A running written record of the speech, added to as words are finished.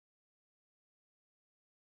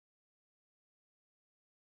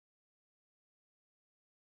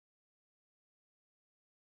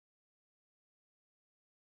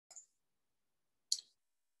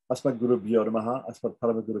Asmat Gurubhyo Namaha, Asmat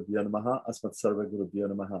Paramagurubhyo Namaha, Asmat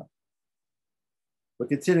Sarvagurubhyo Namaha. We're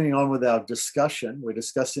continuing on with our discussion. We're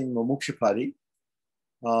discussing Mumuksupadi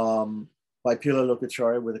by Pila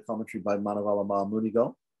Lokacharya with a commentary by Manavala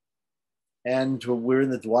Mahamunigal. And we're in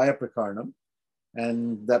the Dvaya Prakaranam,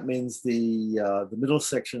 and that means the middle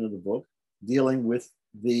section of the book dealing with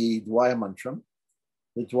the Dvaya Mantram.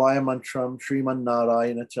 The Dvaya Mantram, Sriman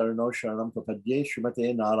Narayana Charano Sharanam Prapadye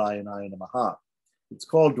Srimate Narayanaya Namaha. It's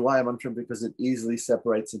called Dvaya Mantram because it easily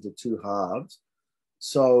separates into two halves.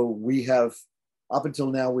 So we have, up until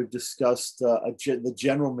now, we've discussed the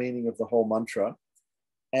general meaning of the whole mantra.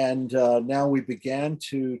 And now we began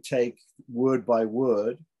to take word by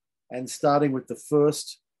word, and starting with the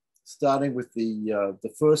first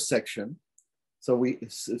section. So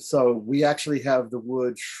we actually have the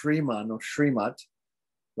word Shriman or Shrimat,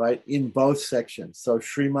 right, in both sections. So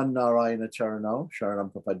Shriman Narayana Charano,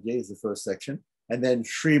 Sharanam Prapadye is the first section. And then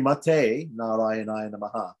Srimate Narayanaya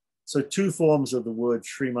Namaha. So two forms of the word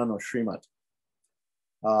Shriman or Shrimat.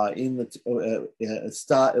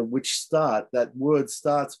 That word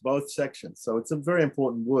starts both sections. So it's a very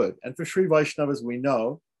important word. And for Sri Vaishnavas, we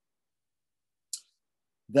know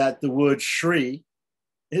that the word Shri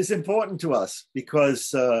is important to us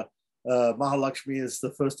because Mahalakshmi is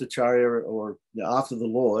the first Acharya, or after the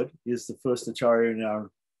Lord, is the first Acharya in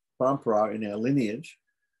our parampara, in our lineage.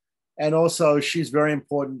 And also she's very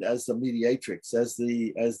important as the mediatrix, as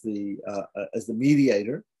the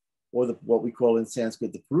mediator, or what we call in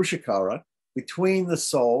Sanskrit the Purushakara, between the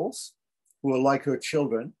souls who are like her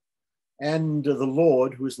children and the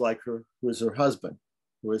Lord who is like her, who is her husband,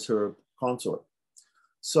 who is her consort.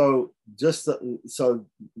 So this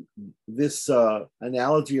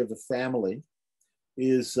analogy of the family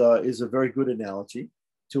is a very good analogy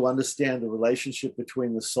to understand the relationship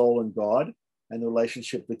between the soul and God, and the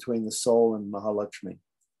relationship between the soul and Mahalakshmi.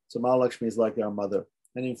 So Mahalakshmi is like our mother.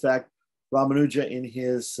 And in fact, Ramanuja in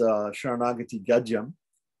his Sharanagati Gadyam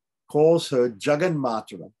calls her Jagan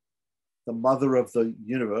Matara, the mother of the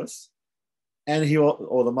universe, and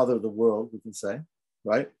or the mother of the world, we can say,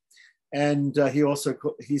 right? And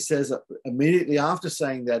he says immediately after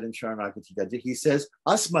saying that in Sharanagati Gadya, he says,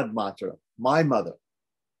 Asmad Matara, my mother.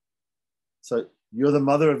 So you're the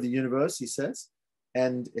mother of the universe, he says.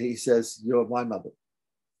 And he says, you're my mother,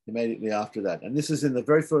 immediately after that. And this is in the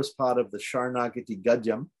very first part of the Sharanagati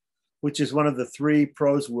Gadyam, which is one of the three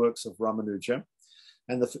prose works of Ramanuja.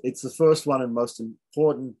 And it's the first one and most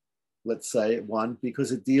important, let's say, one,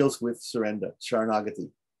 because it deals with surrender, Sharanagati.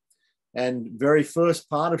 And very first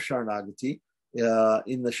part of Sharanagati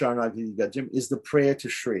in the Sharanagati Gadyam is the prayer to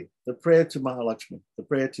Shri, the prayer to Mahalakshmi, the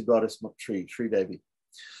prayer to Goddess Shri Devi.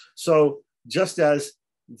 So just as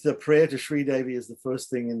the prayer to Sri Devi is the first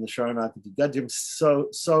thing in the Sharanagati Gadyam, so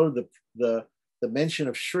the mention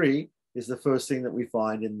of Shri is the first thing that we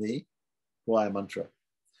find in the Dvaya Mantra,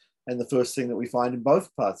 and the first thing that we find in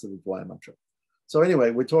both parts of the Dvaya Mantra. So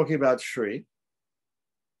anyway, we're talking about Shri,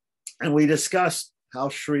 and we discussed how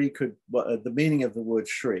Shri could, the meaning of the word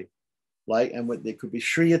Shri, there could be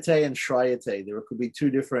Shriyate and Shrayate. There could be two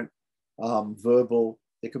different verbal,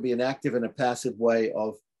 there could be an active and a passive way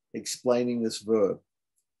of explaining this verb.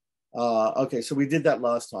 Okay, so we did that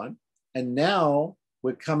last time, and now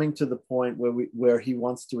we're coming to the point where he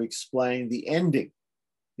wants to explain the ending,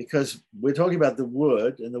 because we're talking about the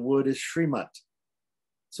word, and the word is Shrimat.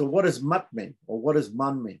 So what does mat mean, or what does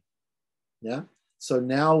man mean? Yeah. So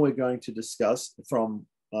now we're going to discuss from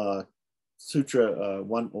Sutra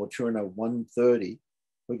 1 or Churna 130.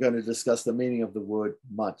 We're going to discuss the meaning of the word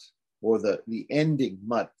mat, or the ending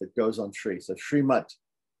mat that goes on Shri. So Shrimat.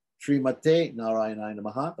 Srimate Narayana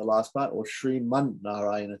Namaha, the last part, or Shriman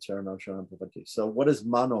Narayana Charano Sharanam Prapadye. So what does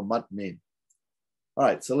man or mat mean? All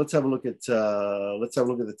right, so let's have a look at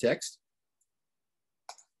the text.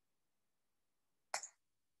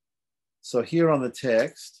 So here on the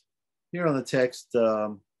text,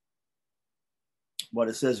 what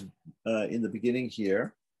it says in the beginning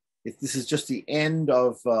here, this is just the end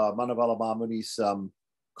of Manavala Mahamuni's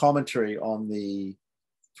commentary on the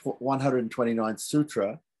 129th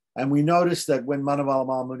Sutra. And we notice that when Manavala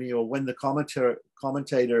Mahamuni, or when the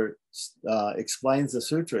commentator explains the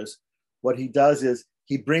sutras, what he does is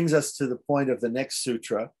he brings us to the point of the next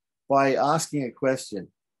sutra by asking a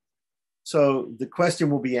question. So the question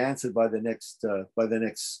will be answered by the next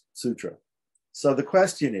sutra. So the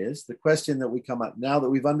question that we come up, now that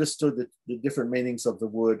we've understood the different meanings of the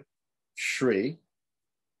word Shri.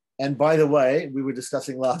 And by the way, we were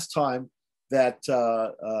discussing last time that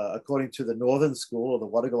according to the northern school, or the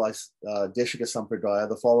Vadagalai Deshika Sampradaya,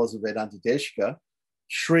 the followers of Vedanta Deshika,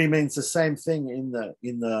 Shri means the same thing in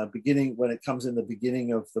the beginning, when it comes in the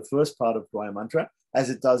beginning of the first part of Dwaya Mantra, as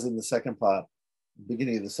it does in the second part,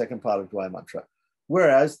 beginning of the second part of Dwaya Mantra.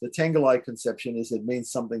 Whereas the Tengalai conception is it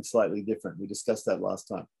means something slightly different. We discussed that last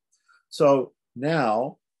time. So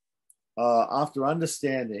now, after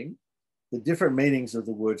understanding the different meanings of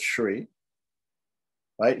the word Shri,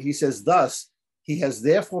 right, he says, thus, he has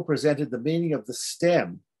therefore presented the meaning of the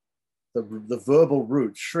stem, the verbal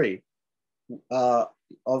root, Shri,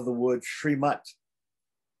 of the word Shrimat.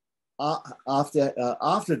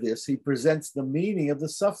 After this, he presents the meaning of the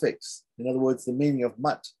suffix. In other words, the meaning of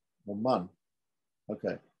mat or man.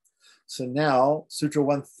 Okay. So now, Sutra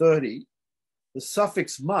 130, the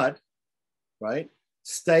suffix mat, right,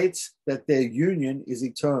 states that their union is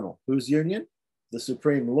eternal. Whose union? The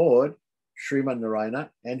Supreme Lord, Sriman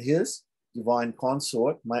Narayana, and his divine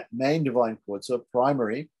consort, main divine consort,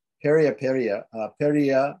 primary, Periya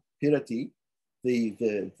Pirati,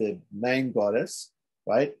 the main goddess,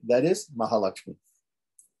 right? That is Mahalakshmi,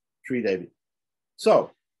 Sri Devi.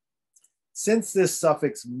 So, since this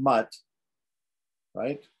suffix mat,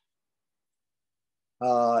 right,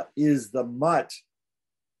 is the mat,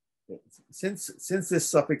 since this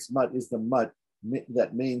suffix mat is the mat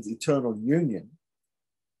that means eternal union,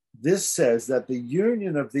 this says that the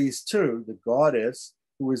union of these two, the goddess,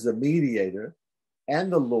 who is the mediator,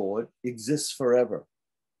 and the Lord, exists forever.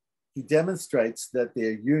 He demonstrates that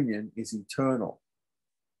their union is eternal.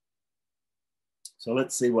 So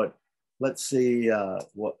let's see what, this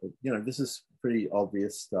is pretty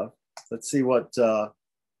obvious stuff. Let's see what P.B.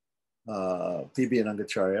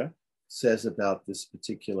 Anangacharya says about this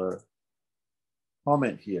particular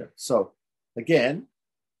comment here. So again,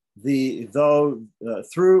 through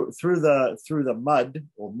the mud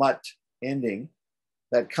or mutt ending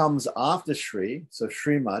that comes after Shri, so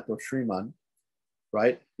Shrimat or Shriman,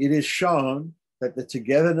 right? It is shown that the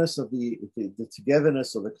togetherness of the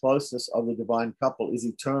togetherness or the closeness of the divine couple is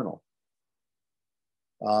eternal.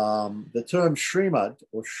 The term Shrimat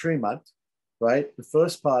or Shrimat, right? The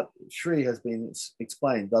first part, Shri, has been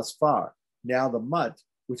explained thus far. Now the Mat,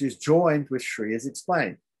 which is joined with Shri, is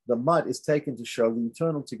explained. The Mat is taken to show the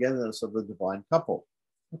eternal togetherness of the divine couple.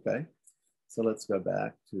 Okay, so let's go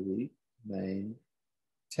back to the main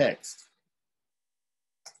text.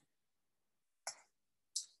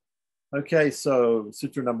 Okay, so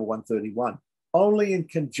Sutra number 131. Only in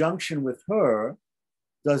conjunction with her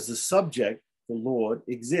does the subject, the Lord,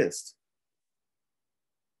 exist.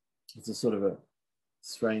 It's a sort of a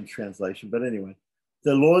strange translation, but anyway.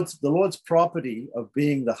 The Lord's property of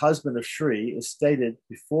being the husband of Shri is stated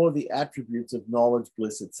before the attributes of knowledge,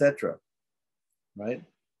 bliss, etc. Right?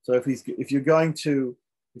 So if you're going to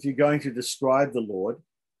describe the Lord,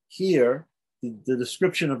 here the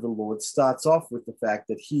description of the Lord starts off with the fact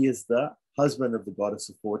that he is the husband of the goddess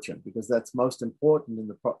of fortune, because that's most important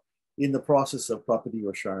in the process of property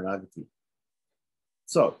or Sharanagati.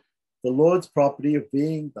 So the Lord's property of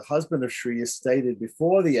being the husband of Shri is stated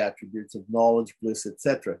before the attributes of knowledge, bliss,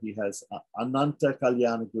 etc. He has ananta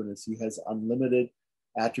kalyana gunas. He has unlimited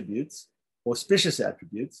attributes, auspicious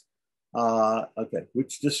attributes,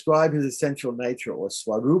 which describe his essential nature or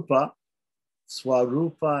swarupa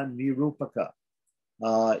nirupaka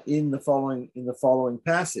in the following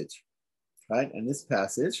passage, right? And this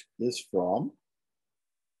passage is from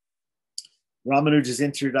Ramanuja's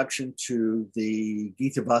introduction to the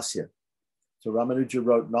Gita Bhashya. So Ramanuja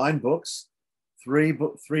wrote 9 books, three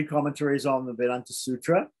commentaries on the Vedanta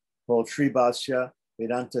Sutra called Sri Bhashya,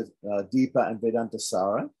 Vedanta Deepa, and Vedanta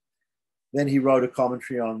Sara. Then he wrote a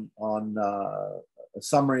commentary on a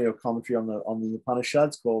summary or commentary on the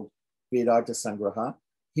Upanishads called Vedanta Sangraha.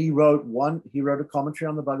 He wrote a commentary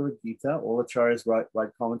on the Bhagavad Gita. All acharyas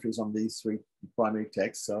write commentaries on these 3 primary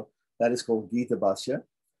texts. So that is called Gita Bhashya.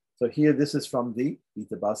 So here, this is from the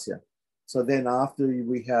Gita Bhashya. So then after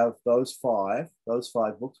we have those five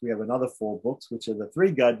books, we have another 4 books, which are the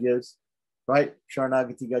 3 Gadyas, right?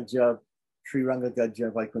 Sharanagati Gadya, Sri Ranga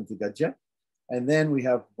Gadya, Vaikuntha Gadya. And then we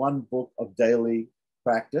have 1 book of daily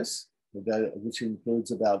practice, which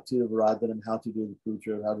includes about Tiravaradhanam, how to do the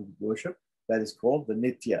puja, how to worship. That is called the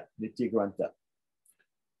Nitya Grantha.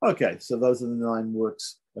 Okay, so those are the 9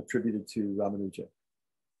 works attributed to Ramanuja.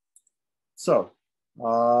 So,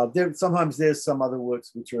 sometimes there's some other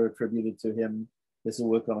works which are attributed to him. There's a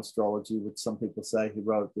work on astrology, which some people say he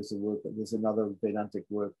wrote. There's another Vedantic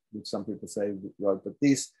work, which some people say he wrote. But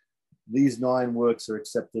these 9 works are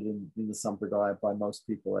accepted in the Sampradaya by most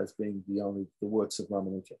people as being the works of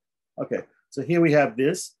Ramanuja. Okay, so here we have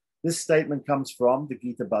this. This statement comes from the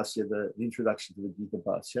Gita Bhashya, the introduction to the Gita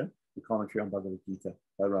Bhashya, the commentary on Bhagavad Gita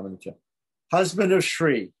by Ramanuja. Husband of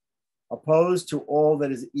Shri, opposed to all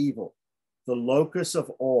that is evil. The locus of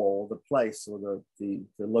all, the place or the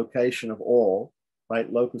location of all,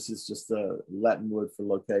 right? Locus is just the Latin word for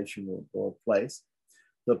location or place.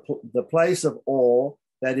 The place of all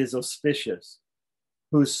that is auspicious,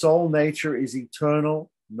 whose sole nature is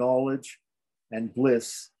eternal knowledge and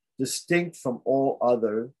bliss, distinct from all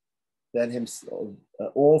other than himself,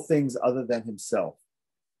 all things other than himself.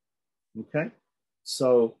 Okay,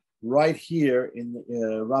 so right here in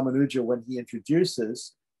Ramanuja, when he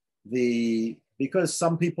introduces because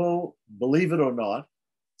some people, believe it or not,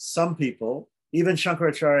 some people, even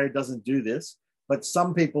Shankaracharya doesn't do this, but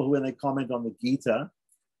some people, when they comment on the Gita,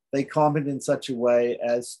 they comment in such a way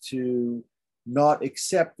as to not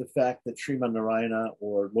accept the fact that Sriman Narayana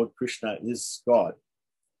or Lord Krishna is God.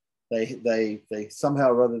 They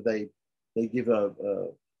somehow or other they give a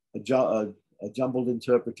jumbled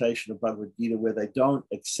interpretation of Bhagavad Gita where they don't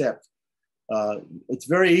accept. It's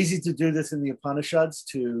very easy to do this in the Upanishads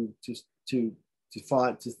to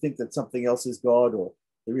think that something else is God, or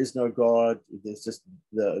there is no God.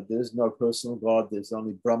 There's no personal God. There's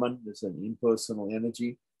only Brahman. There's an impersonal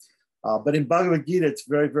energy. But in Bhagavad Gita, it's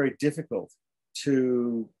very, very difficult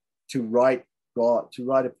to write God, to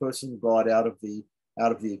write a personal God out of the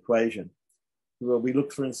equation. Well, we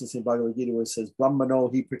look, for instance, in Bhagavad Gita where it says, Brahmano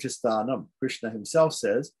hi prachistanam. Krishna himself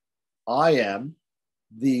says, I am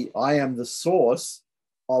the source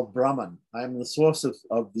of Brahman. I am the source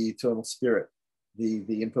of the eternal spirit,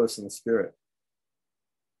 the impersonal spirit.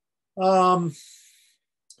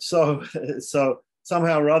 So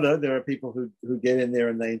somehow or other, there are people who get in there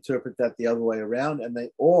and they interpret that the other way around, and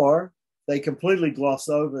they completely gloss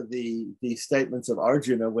over the statements of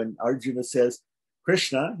Arjuna when Arjuna says,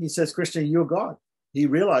 Krishna, he says, Krishna, you're God. He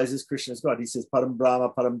realizes Krishna is God. He says, Param Brahma,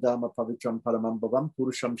 Param Dhamma, Pavitram, Paramam Bhavam,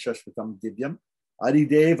 Purusham Shashvatam Divyam,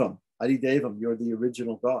 Adidevam, you're the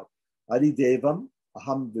original God. Adidevam,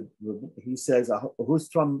 Aham, he says,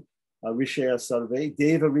 Ahustram Rishaya Sarve,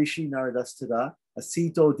 Deva Rishi Naradastada,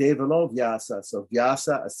 Asito Devalo Vyasa. So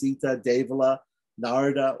Vyasa, Asita, Devala,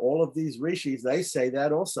 Narada, all of these rishis, they say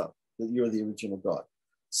that also, that you're the original God.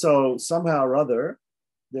 So somehow or other,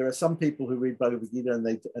 there are some people who read Bhagavad Gita and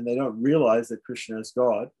they don't realize that Krishna is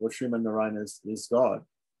God or Sriman Narayana is God.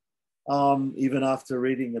 Even after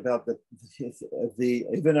reading about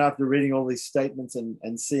even after reading all these statements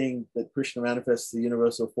and seeing that Krishna manifests the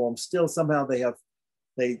universal form, still somehow they have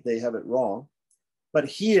it wrong. But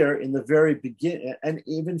here in the very beginning, and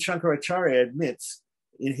even Shankaracharya admits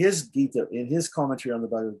in his Gita, in his commentary on the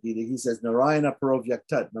Bhagavad Gita, he says, Narayana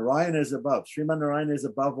Parovyaktat, Narayana is above, Sriman Narayana is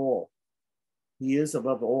above all. He is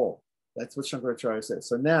above all. That's what Shankaracharya says.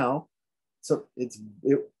 So now,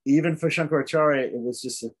 even for Shankaracharya, it was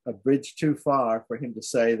just a bridge too far for him to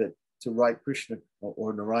say that, to write Krishna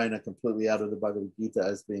or Narayana completely out of the Bhagavad Gita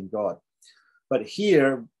as being God. But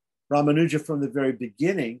here, Ramanuja, from the very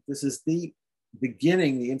beginning, this is the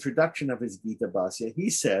beginning, the introduction of his Gita Bhasya, he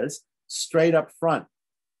says straight up front,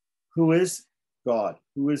 who is God?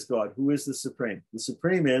 Who is God? Who is the Supreme? The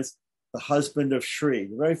Supreme is the husband of Shri.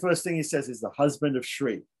 The very first thing he says is the husband of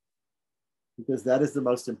Shri, because that is the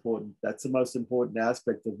most important. That's the most important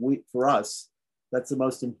aspect for us. That's the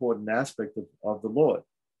most important aspect of the Lord,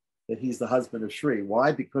 that he's the husband of Shri.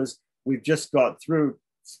 Why? Because we've just got through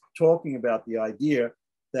talking about the idea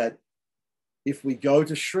that if we go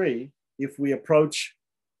to Shri, if we approach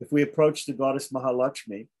the goddess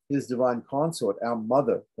Mahalakshmi, his divine consort, our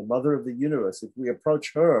mother, the mother of the universe, if we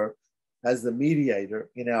approach her as the mediator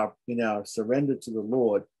in our surrender to the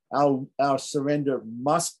Lord, our surrender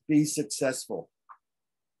must be successful.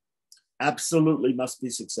 Absolutely must be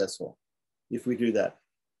successful if we do that.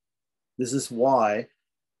 This is why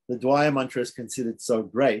the Dwaya mantra is considered so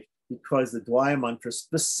great, because the Dwaya mantra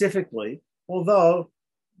specifically, although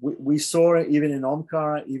we saw even in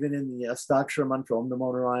Omkara, even in the Astakshara mantra, Om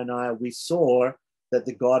Namo Narayana, we saw that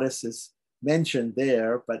the goddess is mentioned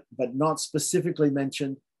there, but not specifically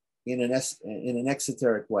mentioned in an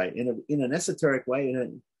exoteric way. In an esoteric way,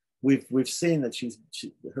 we've seen that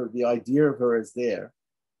the idea of her is there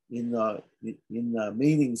in the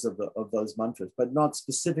meanings of those mantras, but not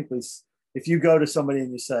specifically. If you go to somebody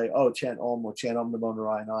and you say, "Oh, chant Om" or chant Om Namo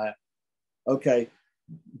Narayana," okay,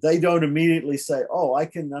 they don't immediately say, "Oh, I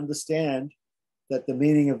can understand that the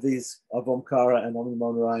meaning of Omkara and Om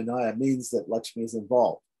Namo Narayana means that Lakshmi is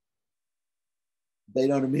involved." They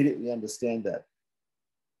don't immediately understand that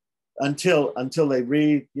until they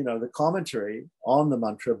read, the commentary on the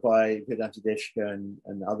mantra by Vedanta Deshika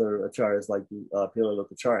and other acharyas like Pila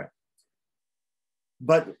Lokacharya.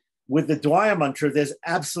 But with the Dwaya mantra, there's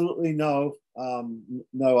absolutely no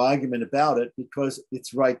no argument about it, because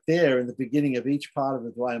it's right there in the beginning of each part of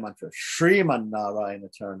the Dvaya mantra. Shriman Narayana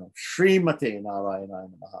Charanam, Srimate Narayana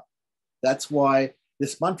Namaha. That's why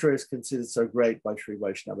this mantra is considered so great by Sri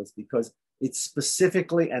Vaishnavas, because it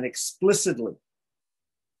specifically and explicitly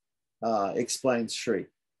explains Sri,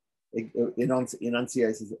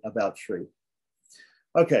 enunciates about Sri.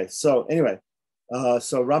 Okay, so anyway,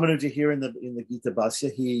 so Ramanuja here in the Gita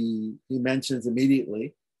Bhasya, he mentions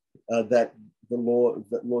immediately that Lord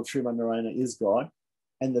Sriman Narayana is God,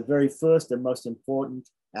 and the very first and most important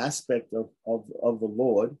aspect of the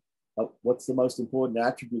Lord, what's the most important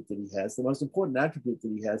attribute that he has? The most important attribute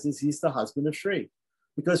that he has is he's the husband of Sri,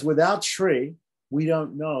 because without Sri, we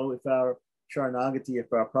don't know if our Sharanagati,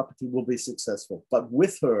 if our property will be successful. But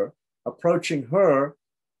with her, approaching her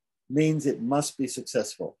means it must be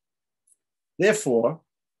successful. Therefore,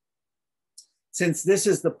 since this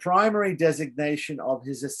is the primary designation of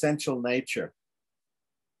his essential nature,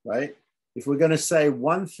 right? If we're going to say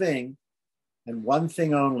one thing and one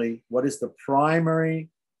thing only, what is the primary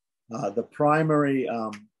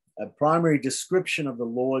description of the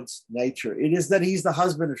Lord's nature? It is that he's the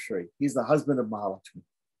husband of Sri. He's the husband of Mahalakshmi.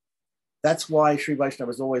 That's why Sri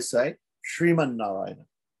Vaishnavas always say Shriman Narayana.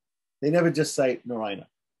 They never just say Narayana.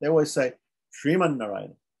 They always say Shriman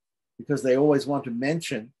Narayana, because they always want to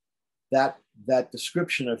mention that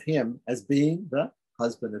description of him as being the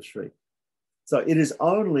husband of Sri. So it is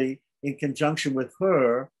only in conjunction with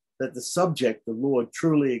her that the subject, the Lord,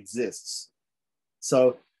 truly exists.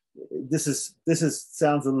 So this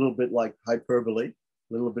sounds a little bit like hyperbole, a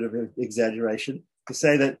little bit of exaggeration, to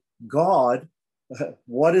say that God,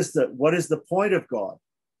 what is the point of God,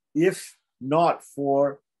 if not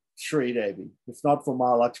for Sri Devi, if not for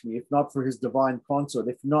Mahalakshmi, if not for his divine consort,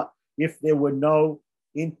 if there were no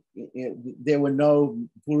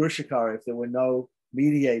Purushakara, if there were no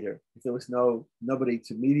mediator, if there was nobody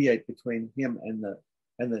to mediate between him and the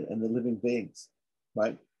living beings,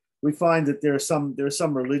 right? We find that there are some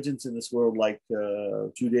religions in this world, like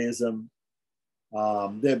Judaism.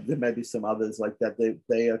 There may be some others like that.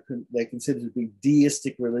 They're considered to be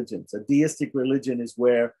deistic religions. A deistic religion is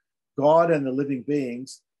where God and the living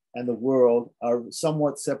beings and the world are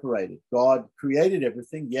somewhat separated. God created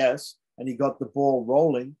everything, yes, and he got the ball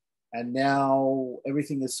rolling, and now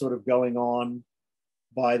everything is sort of going on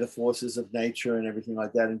by the forces of nature and everything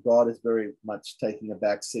like that, and God is very much taking a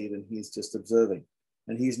back seat, and he's just observing,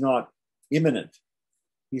 and he's not immanent.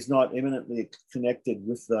 He's not immanently connected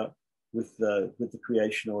with the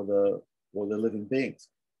creation or the living beings.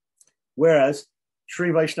 Whereas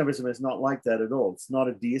Sri Vaishnavism is not like that at all. It's not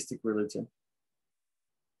a deistic religion.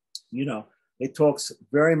 It talks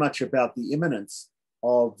very much about the immanence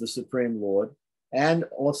of the Supreme Lord, and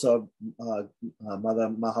also Mother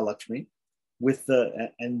Mahalakshmi,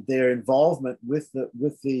 and their involvement with the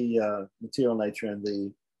material nature and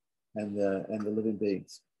the living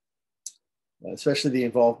beings, especially the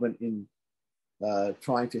involvement in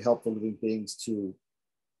trying to help the living beings to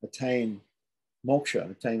attain moksha,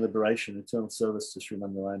 attain liberation, eternal service to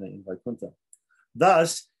Sriman Narayana in Vaikuntha.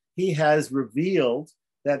 Thus, he has revealed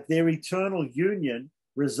that their eternal union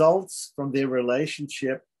results from their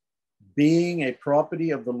relationship being a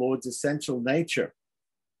property of the Lord's essential nature.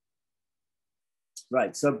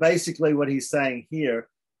 Right, so basically what he's saying here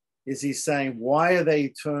is he's saying, why are they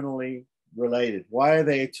eternally related? Why are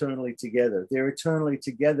they eternally together? They're eternally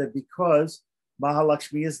together because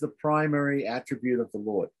Mahalakshmi is the primary attribute of the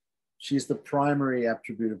Lord. She's the primary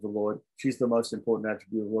attribute of the Lord. She's the most important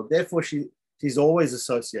attribute of the Lord. Therefore, she's always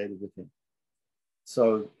associated with him.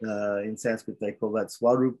 So in Sanskrit, they call that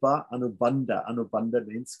Swarupa Anubandha. Anubandha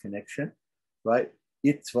means connection, right?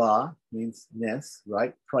 Itva means ness,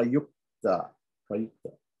 right? Prayukta.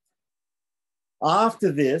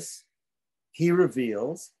 After this, he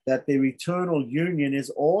reveals that their eternal union is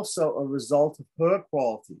also a result of her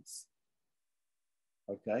qualities.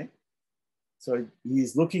 Okay? So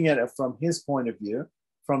he's looking at it from his point of view,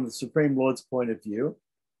 from the Supreme Lord's point of view.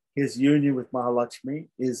 His union with Mahalakshmi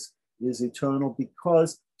is eternal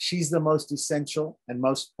because she's the most essential and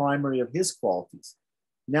most primary of his qualities.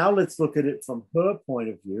 Now let's look at it from her point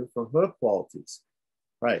of view, from her qualities.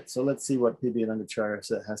 Right, so let's see what P.B.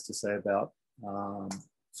 Anandacharya has to say about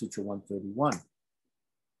Sutra 131.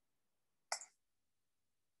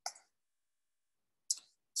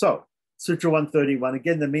 So, Sutra 131,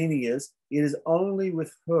 again, the meaning is, it is only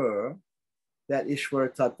with her that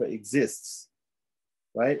Ishvara Tattva exists,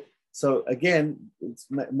 right? So again, it's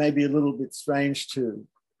maybe a little bit strange to,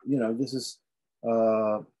 this is,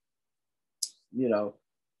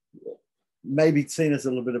 maybe seen as a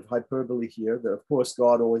little bit of hyperbole here, that of course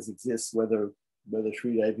God always exists, whether whether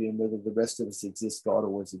Sri Devi and whether the rest of us exist, God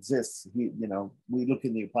always exists. We look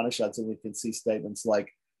in the Upanishads and we can see statements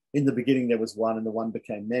like, in the beginning there was one and the one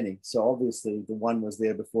became many. So obviously the one was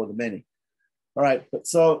there before the many. All right, but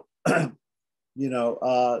so,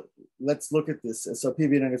 let's look at this. So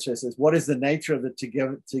P.V. Nangachari says, what is the nature of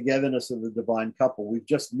the togetherness of the divine couple? We've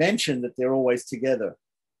just mentioned that they're always together.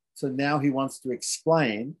 So now he wants to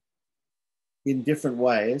explain in different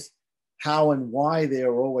ways how and why they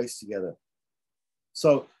are always together.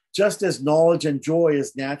 So just as knowledge and joy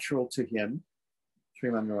is natural to him,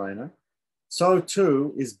 Sriman Narayana, so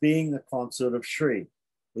too is being the consort of Sri.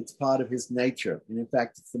 It's part of his nature. And in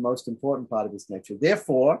fact, it's the most important part of his nature.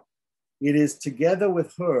 Therefore, it is together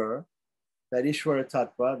with her that Ishvara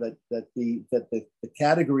Tattva, that the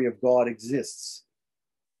category of God exists.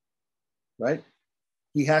 Right?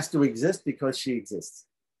 He has to exist because she exists.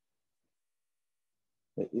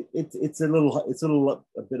 It's a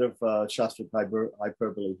bit of Shastric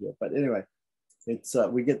hyperbole here, but anyway,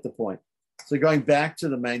 we get the point. So going back to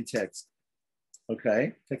the main text,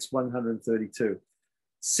 okay, text 132,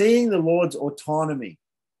 seeing the Lord's autonomy,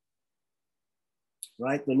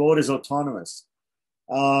 right? The Lord is autonomous.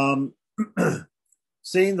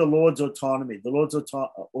 Seeing the Lord's autonomy, the Lord's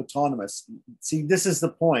autonomous. See, this is the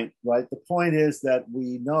point, right? The point is that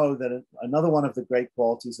we know that another one of the great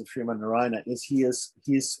qualities of Sriman Narayana is he is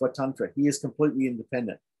swatantra. He is completely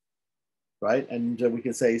independent, right? And we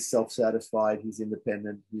can say he's self-satisfied. He's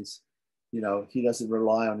independent. He doesn't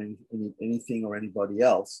rely on anything or anybody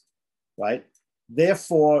else, right?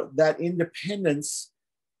 Therefore, that independence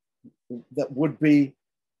that would be,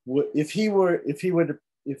 if he were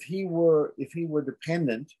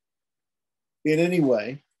dependent in any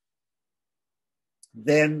way,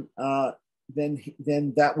 then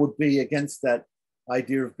that would be against that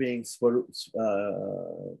idea of being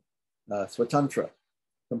swatantra,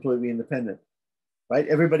 completely independent, right?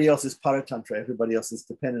 Everybody else is paratantra. Everybody else is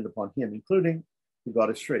dependent upon him, including the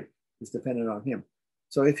goddess Sri is dependent on him.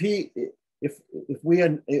 So if we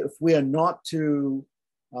are not to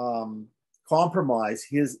compromise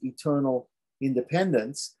his eternal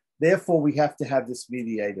independence, therefore we have to have this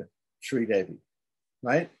mediator, Sri Devi,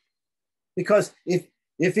 right? Because if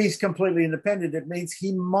he's completely independent, it means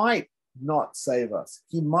he might not save us.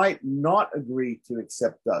 He might not agree to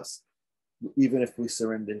accept us, even if we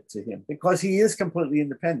surrender to him, because he is completely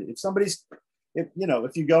independent. If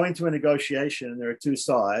you go into a negotiation and there are two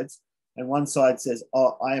sides, and one side says,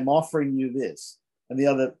 "Oh, I am offering you this," and the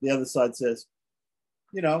other side says,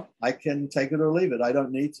 "I can take it or leave it. I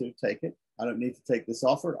don't need to take it. I don't need to take this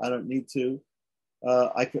offer. I don't need to.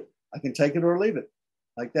 I can take it or leave it,"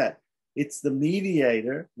 like that. It's the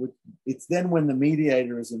mediator. It's then when the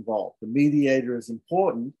mediator is involved. The mediator is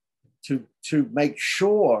important to make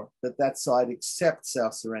sure that side accepts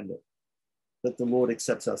our surrender, that the Lord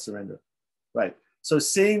accepts our surrender, right? So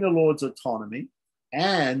seeing the Lord's autonomy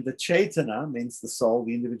and the Chaitana, means the soul,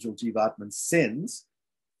 the individual Jivatman's sins,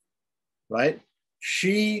 right?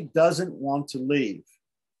 She doesn't want to leave.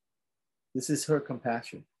 This is her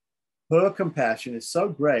compassion. Her compassion is so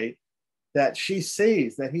great that she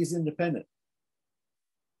sees that he's independent.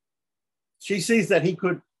 She sees that he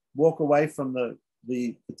could walk away from the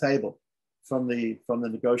table, from the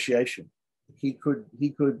negotiation. He could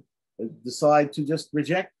decide to just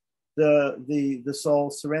reject the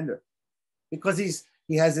soul's surrender, because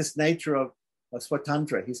he has this nature of a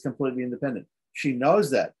swatantra. He's completely independent. She knows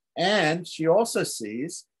that, and she also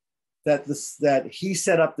sees that he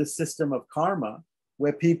set up this system of karma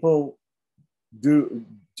where people do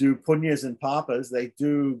punyas and papas. They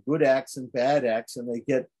do good acts and bad acts, and they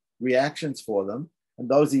get reactions for them. And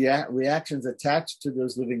those reactions attach to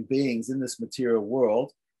those living beings in this material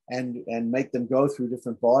world, and make them go through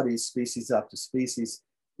different bodies, species after species,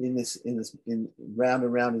 in round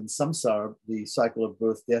and round in samsara, the cycle of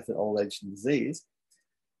birth, death, and old age and disease.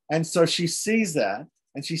 And so she sees that,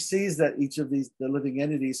 and she sees that each of the living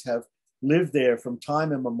entities have lived there from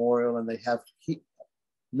time immemorial, and they have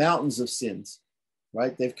mountains of sins,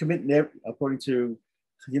 right? They've committed, according to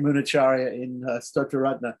Yamunacharya in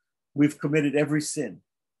Stotraratna, we've committed every sin.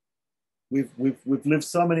 We've lived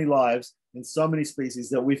so many lives in so many species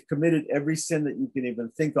that we've committed every sin that you can even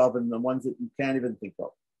think of, and the ones that you can't even think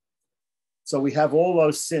of. So we have all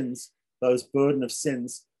those sins, those burden of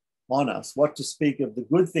sins on us. What to speak of the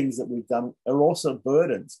good things that we've done are also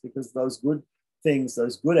burdens, because those good things,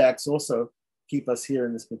 those good acts also keep us here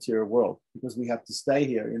in this material world, because we have to stay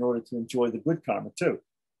here in order to enjoy the good karma too.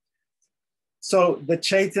 So the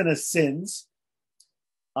Chaitanya sins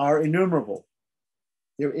are innumerable.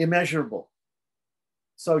 They're immeasurable.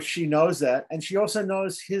 So she knows that, and she also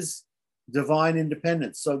knows his divine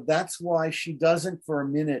independence. So that's why she doesn't for a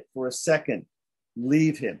minute, for a second,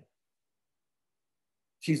 leave him.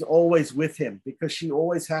 She's always with him because she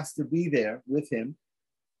always has to be there with him,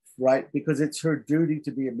 right? Because it's her duty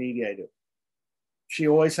to be a mediator. She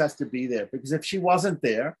always has to be there because if she wasn't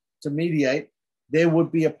there to mediate, there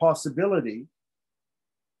would be a possibility,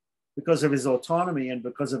 because of his autonomy and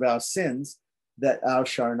because of our sins, that our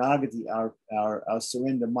sharanagati, our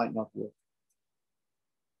surrender might not work.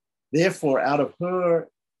 Therefore, out of her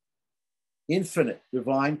infinite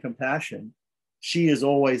divine compassion, she is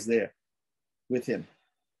always there with him.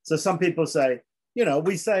 So some people say,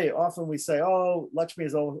 often we say, oh, Lakshmi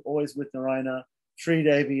is always with Narayana. Sri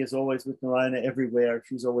Devi is always with Narayana everywhere.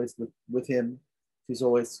 She's always with him. She's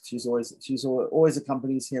always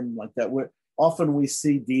accompanies him like that. Often we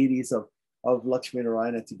see deities of Lakshmi and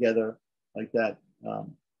Narayana together like that,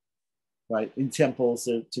 right? In temples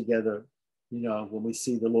together. When we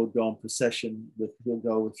see the Lord go in procession, he'll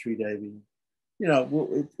go with Sri Devi.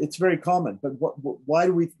 It's very common. But why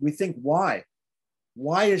do we think why?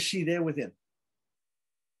 Why is she there with him?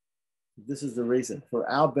 This is the reason, for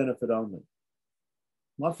our benefit only.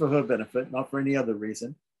 Not for her benefit, not for any other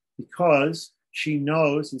reason, because she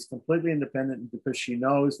knows he's completely independent, and because she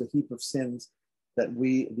knows the heap of sins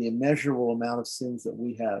the immeasurable amount of sins that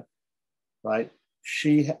we have, right?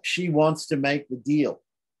 She wants to make the deal.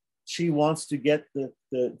 She wants to get the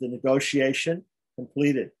negotiation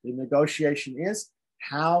completed. The negotiation is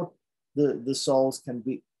how the souls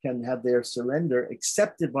can have their surrender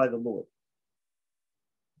accepted by the Lord.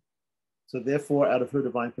 So therefore, out of her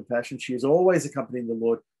divine compassion, she is always accompanying the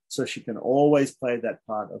Lord, so she can always play that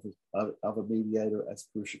part of a mediator as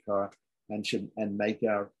Purushakara and make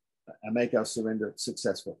our surrender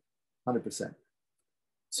successful, 100%.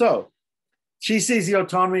 So she sees the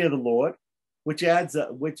autonomy of the Lord,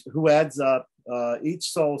 who adds up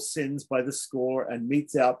each soul's sins by the score and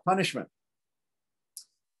metes out punishment.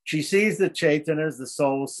 She sees the Chaitanas, the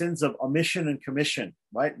soul's sins of omission and commission,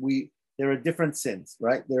 right? There are different sins,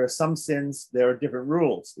 right? There are some sins, there are different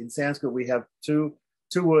rules. In Sanskrit, we have two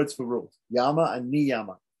words for rules, yama and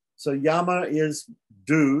niyama. So yama is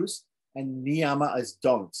do's and niyama is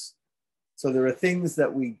don'ts. So there are things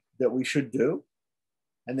that we should do,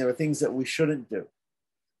 and there are things that we shouldn't do.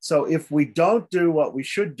 So if we don't do what we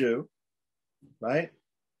should do, right,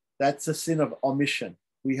 that's a sin of omission.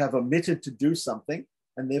 We have omitted to do something,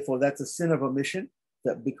 and therefore that's a sin of omission,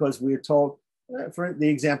 that because we're told, for the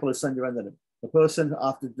example of Sandhyavandanam, the person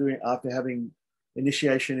after having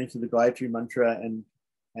initiation into the Gayatri mantra and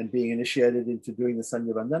being initiated into doing the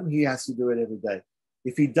Sandhyavandanam, he has to do it every day.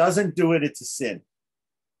 If he doesn't do it, it's a sin,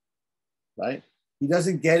 right? He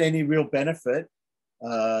doesn't get any real benefit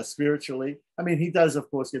spiritually. I mean, he does, of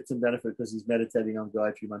course, get some benefit because he's meditating on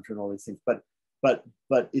Gayatri mantra and all these things. But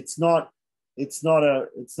it's not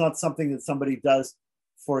something that somebody does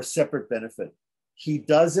for a separate benefit. He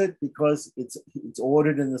does it because it's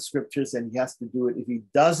ordered in the scriptures, and he has to do it. If he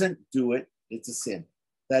doesn't do it, it's a sin.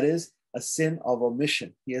 That is a sin of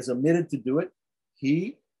omission. He has omitted to do it.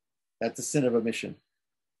 That's a sin of omission.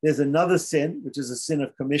 There's another sin, which is a sin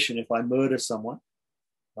of commission. If I murder someone,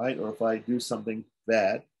 right, or if I do something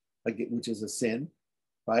bad, which is a sin,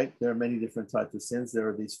 right? There are many different types of sins. There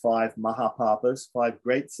are these 5 mahapapas, 5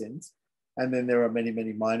 great sins, and then there are many,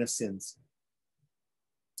 many minor sins.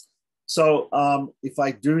 So if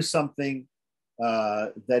I do something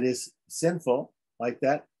that is sinful like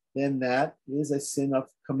that, then that is a sin of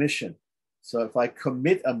commission. So if I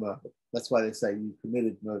commit a murder, that's why they say you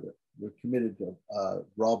committed murder, you committed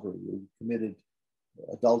robbery, or you committed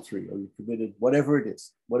adultery, or you committed whatever it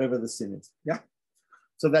is, whatever the sin is. Yeah.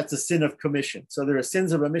 So that's a sin of commission. So there are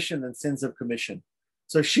sins of omission and sins of commission.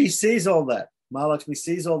 So she sees all that. Mahalakshmi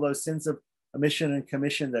sees all those sins of omission and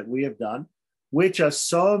commission that we have done, which are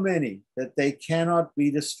so many that they cannot be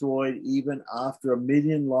destroyed even after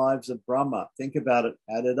 1,000,000 lives of Brahma. Think about it,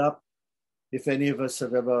 add it up. If any of us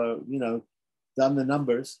have ever, done the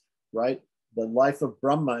numbers, right? The life of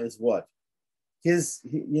Brahma is what? His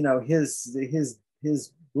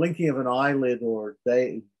blinking of an eyelid, or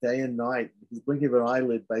day and night, his blinking of an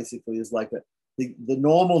eyelid basically is like the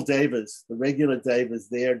normal devas, the regular devas,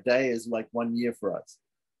 their day is like 1 year for us.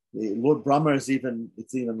 The Lord Brahma it's even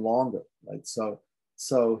longer, right? So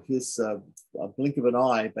his blink of an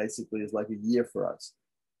eye basically is like a year for us.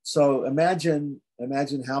 So imagine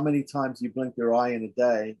how many times you blink your eye in a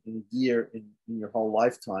day, in a year, in your whole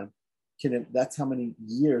lifetime. That's how many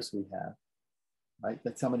years we have, right?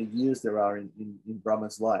 That's how many years there are in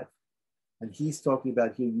Brahma's life. And he's talking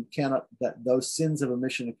about here, that those sins of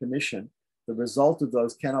omission and commission, the result of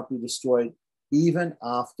those cannot be destroyed even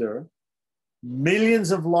after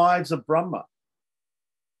millions of lives of Brahma.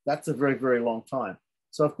 That's a very, very long time.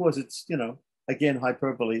 So of course it's, again,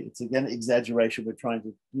 hyperbole. It's again exaggeration. We're trying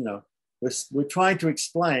to, we're trying to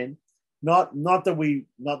explain, not that we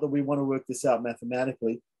want to work this out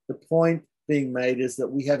mathematically. The point being made is that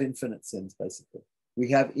we have infinite sins, basically.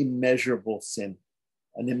 We have immeasurable sin,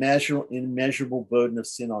 an immeasurable burden of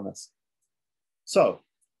sin on us. So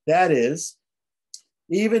that is,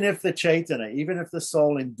 even if the Chaitanya, even if the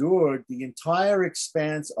soul endured the entire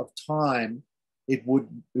expanse of time, it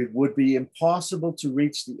would be impossible to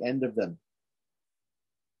reach the end of them.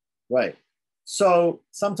 Right. So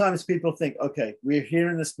sometimes people think, okay, we're here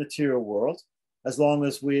in this material world. As long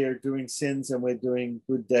as we're doing sins and we're doing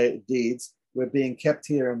good deeds, we're being kept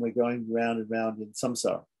here and we're going round and round in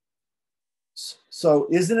samsara. So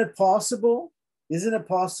isn't it possible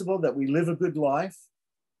that we live a good life?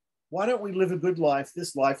 Why don't we live a good life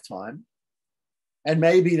this lifetime, and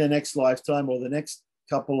maybe the next lifetime or the next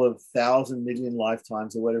couple of 1,000 million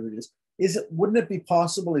lifetimes or whatever it is? Wouldn't it be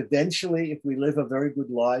possible eventually, if we live a very good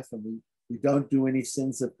life and we don't do any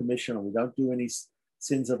sins of commission, or we don't do any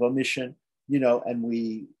sins of omission, and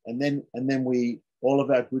then we, all of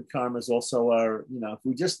our good karmas also are, if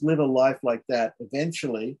we just live a life like that,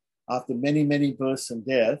 eventually, after many, many births and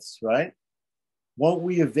deaths, right? Won't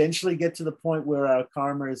we eventually get to the point where our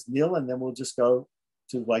karma is nil, and then we'll just go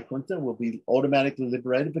to Vaikuntha? We'll be automatically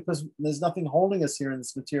liberated because there's nothing holding us here in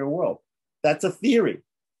this material world. That's a theory,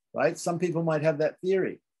 right? Some people might have that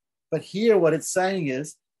theory. But here, what it's saying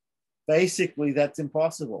is, basically, that's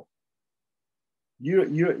impossible.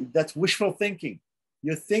 That's wishful thinking.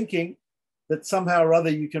 You're thinking that somehow or other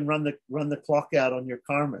you can run the clock out on your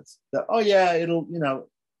karmas. That, oh yeah, it'll,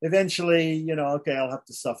 eventually, okay, I'll have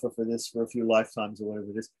to suffer for this for a few lifetimes or whatever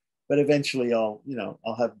it is, but eventually I'll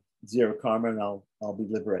have zero karma and I'll be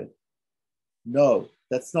liberated. No,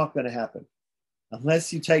 that's not going to happen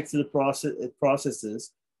unless you take to the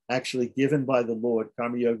processes actually given by the Lord,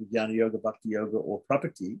 karma yoga, jnana yoga, bhakti yoga, or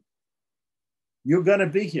prapatti. You're going to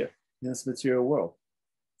be here in this material world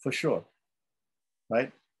for sure,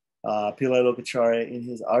 right? Pillai Lokacharya in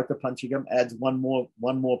his Artha Panchagam adds one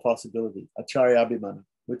more possibility, Acharya Abhimana,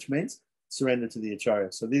 which means surrender to the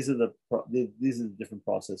Acharya. So these are the different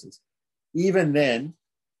processes. Even then,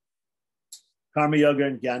 Karma Yoga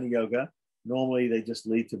and Jnana Yoga, normally they just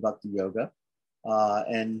lead to Bhakti Yoga.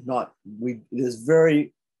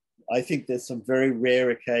 I think there's some very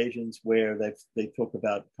rare occasions where they talk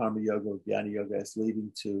about Karma Yoga or Jnana Yoga as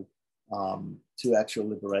leading to actual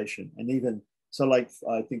liberation. And even so, like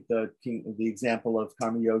I think the example of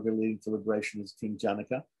Karma Yoga leading to liberation is King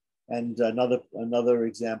Janaka. And another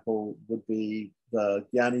example would be the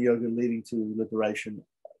Jnana Yoga leading to liberation.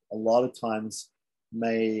 A lot of times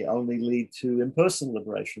may only lead to impersonal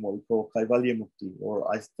liberation, what we call Kaivalya Mukti, or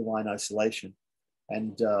divine isolation.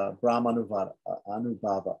 And Brahma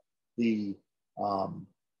Anubhava, the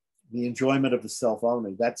enjoyment of the self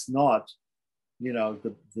only. That's not,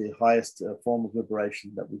 the highest form of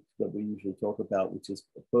liberation that we usually talk about, which is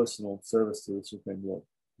a personal service to the Supreme Lord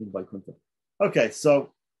in Vaikuntha. Okay, so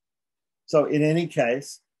in any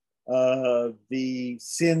case, the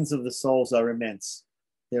sins of the souls are immense.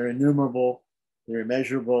 They're innumerable, they're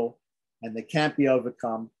immeasurable, and they can't be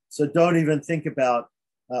overcome. So don't even think about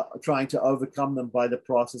trying to overcome them by the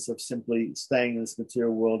process of simply staying in this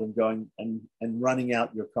material world and going and running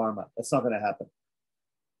out your karma. That's not going to happen,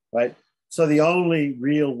 right? So the only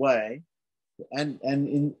real way,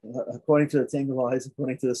 according to the Tengalais,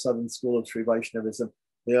 according to the Southern School of Sri Vaishnavism,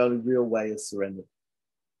 the only real way is surrender.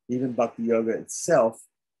 Even Bhakti Yoga itself,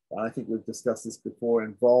 I think we've discussed this before,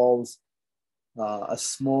 involves a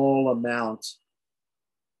small amount.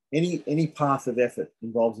 Any path of effort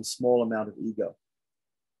involves a small amount of ego,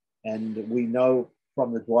 and we know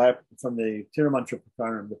from the Tirumantra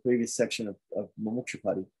Prakaram, the previous section of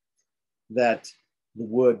Mumuksupadi, that the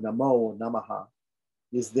word Namo or Namaha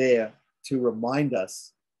is there to remind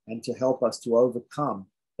us and to help us to overcome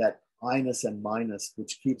that I-ness and minus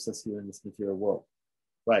which keeps us here in this material world.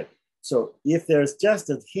 Right. So if there's just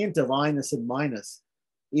a hint of I-ness and minus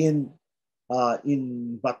in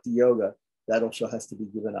Bhakti Yoga, that also has to be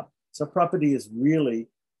given up. So prapatti is really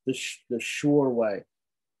the sure way,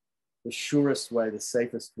 the surest way, the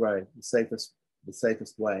safest way, the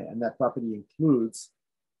safest way, and that prapatti includes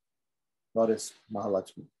Goddess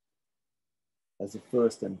Mahalakshmi as the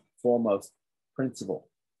first and foremost principle.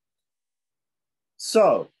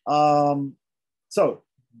 So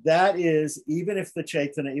that is, even if the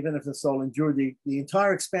Chaitanya, even if the soul endured the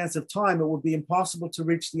entire expanse of time, it would be impossible to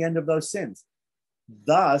reach the end of those sins.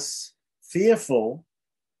 Thus, fearful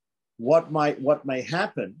what may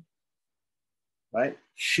happen right?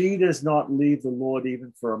 She does not leave the Lord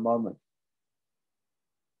even for a moment.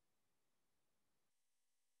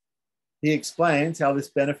 He explains how this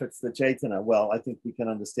benefits the Chaitanya. Well, I think we can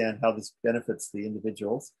understand how this benefits the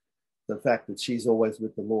individuals, the fact that she's always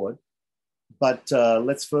with the Lord. But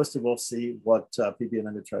let's first of all see what P.B.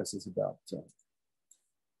 says about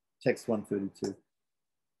text 132.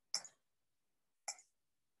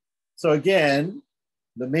 So again,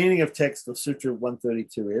 the meaning of text of Sutra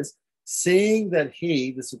 132 is, seeing that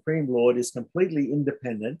he, the Supreme Lord, is completely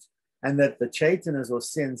independent, and that the Chaitanas or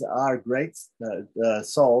sins are great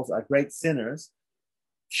souls, are great sinners,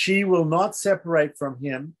 she will not separate from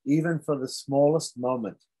him even for the smallest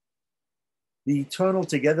moment. The eternal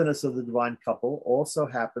togetherness of the divine couple also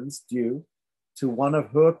happens due to one of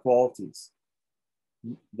her qualities.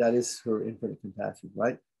 That is her infinite compassion,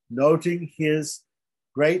 right? Noting his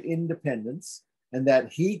great independence and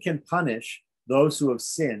that he can punish those who have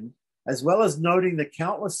sinned, as well as noting the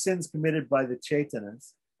countless sins committed by the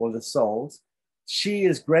Chaitanas, or the souls, she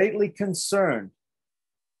is greatly concerned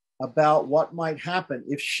about what might happen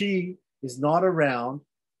if she is not around,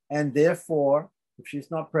 and therefore, if she's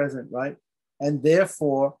not present, right? And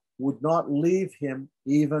therefore would not leave him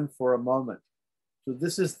even for a moment. So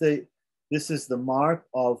this is the mark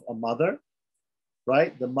of a mother,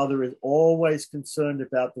 right? The mother is always concerned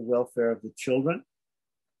about the welfare of the children,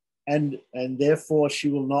 and therefore she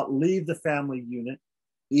will not leave the family unit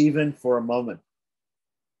even for a moment.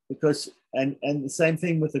 Because, and the same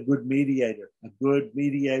thing with a good mediator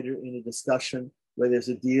in a discussion where there's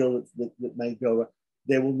a deal that may go,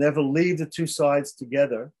 they will never leave the two sides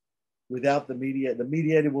together without the mediator. The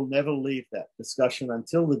mediator will never leave that discussion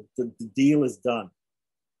until the deal is done.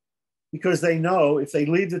 Because they know if they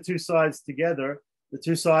leave the two sides together, the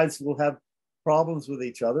two sides will have problems with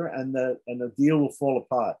each other, and the deal will fall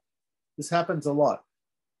apart. This happens a lot,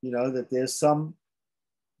 that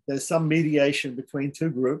there's some mediation between two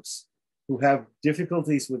groups who have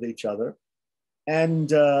difficulties with each other.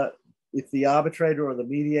 And if the arbitrator or the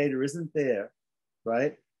mediator isn't there,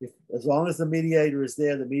 right? As long as the mediator is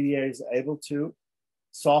there, the mediator is able to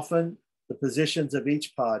soften the positions of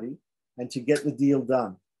each party and to get the deal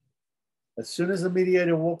done. As soon as the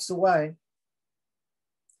mediator walks away,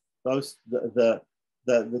 the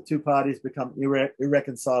two parties become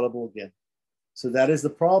irreconcilable again. So that is the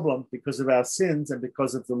problem. Because of our sins and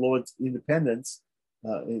because of the Lord's independence,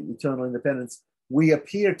 eternal independence, we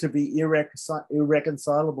appear to be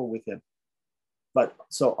irreconcilable with him. But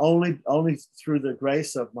so only through the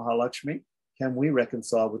grace of Mahalakshmi can we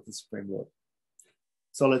reconcile with the Supreme Lord.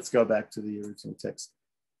 So let's go back to the original text,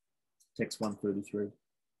 text 133.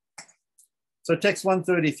 So text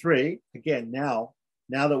 133, again, now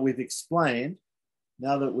that we've explained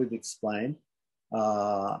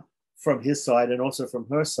from his side and also from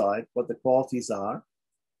her side what the qualities are,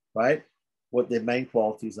 right? What their main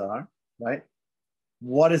qualities are, right?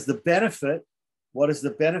 What is the benefit? What is the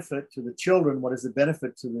benefit to the children? What is the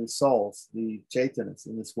benefit to the souls, the Chaitanas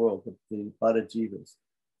in this world, the Bada Jivas,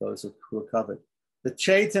 those who are covered? The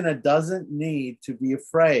Chaitanya doesn't need to be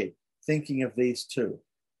afraid thinking of these two.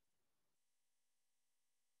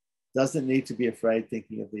 Doesn't need to be afraid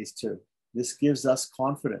thinking of these two. This gives us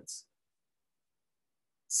confidence.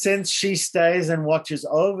 Since she stays and watches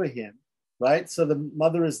over him, right? So the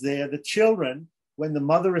mother is there. The children, when the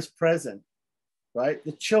mother is present, right?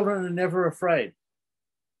 The children are never afraid,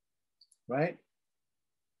 right?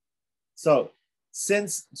 So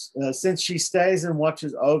since she stays and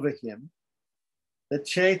watches over him, the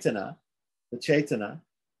Chaitanya,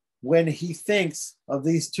 when he thinks of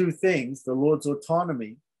these two things, the Lord's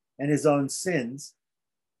autonomy and his own sins,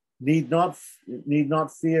 need not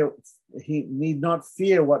fear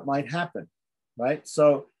what might happen, right?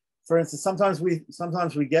 So, for instance, sometimes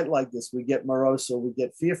we get like this. We get morose or we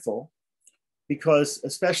get fearful, because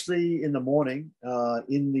especially in the morning,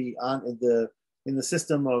 in the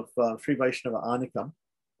system of Sri Vaishnava Anikam,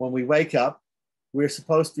 when we wake up, we're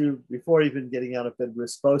supposed to, before even getting out of bed, we're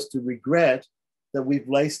supposed to regret that we've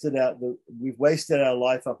wasted our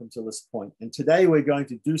life up until this point. And today we're going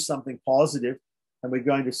to do something positive, and we're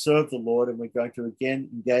going to serve the Lord, and we're going to again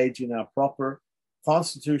engage in our proper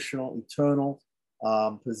constitutional, eternal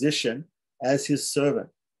position as his servant.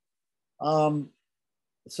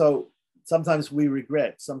 So sometimes we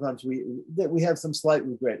regret, sometimes we have some slight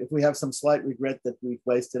regret. If we have some slight regret that we've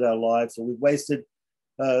wasted our lives, or we've wasted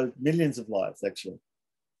millions of lives actually,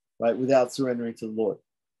 right, without surrendering to the Lord.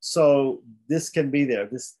 So this can be there.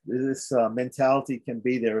 This mentality can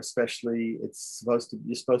be there, especially you're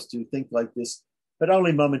supposed to think like this, but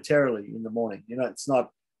only momentarily in the morning. It's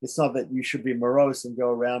not It's not that you should be morose and go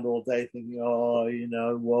around all day thinking, oh,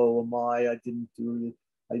 woe am I didn't do it.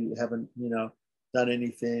 I haven't, done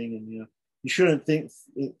anything. And, you shouldn't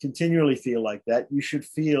continually feel like that. You should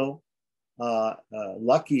feel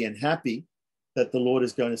lucky and happy that the Lord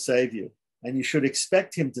is going to save you. And you should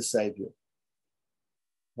expect him to save you.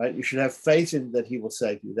 Right? You should have faith in that he will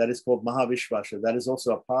save you. That is called Mahavishvasha. That is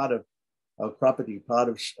also a part of property, part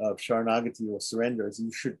of Sharanagati or surrender. Is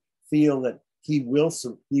you should feel that he will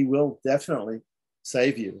definitely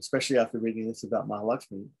save you, especially after reading this about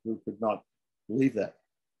Mahalakshmi, who could not believe that,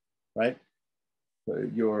 right? So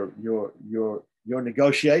your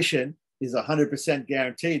negotiation is 100%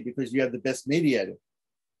 guaranteed because you have the best mediator,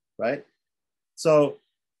 right? So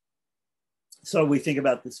we think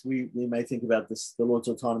about this, we may think about this, the Lord's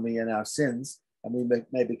autonomy and our sins, and we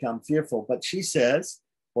may become fearful. But she says,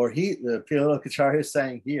 or the Pilakacharya is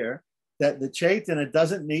saying here, that the Chaitanya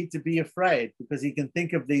doesn't need to be afraid because he can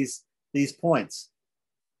think of these points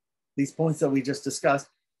that we just discussed.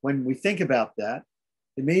 When we think about that,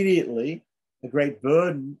 immediately a great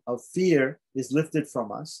burden of fear is lifted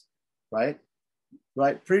from us, right?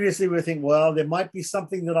 Right. Previously we were thinking, well, there might be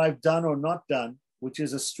something that I've done or not done, which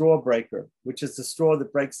is a straw breaker, which is the straw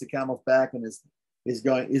that breaks the camel's back and is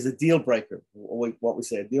a deal breaker, or what we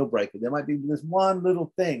say, a deal breaker. There might be this one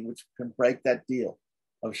little thing which can break that deal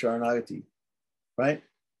of Sharanagati, right?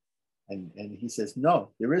 And he says,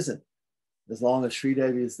 no, there isn't. As long as Sri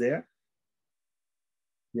Devi is there,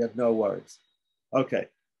 you have no worries. Okay.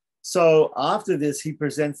 So after this, he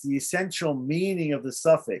presents the essential meaning of the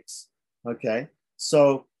suffix. Okay.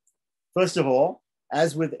 So first of all,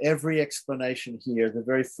 as with every explanation here, the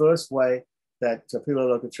very first way that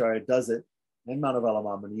Pilakacharya does it, and Manavala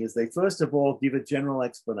Mamani, is they first of all give a general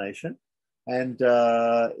explanation and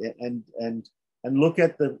look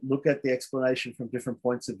at the explanation from different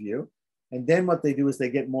points of view. And then what they do is they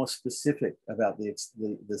get more specific about the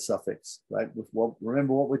suffix, right?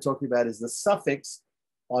 Remember what we're talking about is the suffix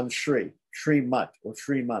on Shri Mat or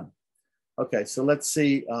Shri Man. Okay, so let's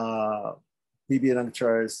see P.B.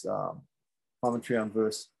 Anandacharya's commentary on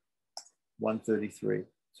verse 133,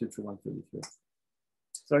 Sutra 133.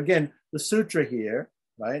 So again, the sutra here,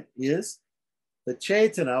 right, is the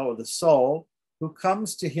Chaitanya or the soul who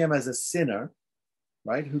comes to him as a sinner,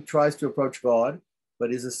 right, who tries to approach God,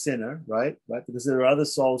 but is a sinner, right? Because there are other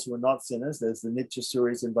souls who are not sinners. There's the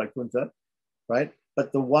Nityasuris in Vaikuntha, right?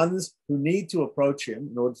 But the ones who need to approach him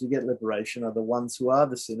in order to get liberation are the ones who are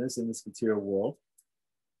the sinners in this material world,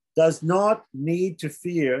 does not need to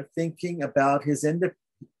fear thinking about his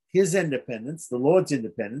independence, the Lord's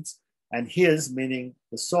independence, and his, meaning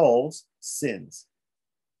the soul's, sins.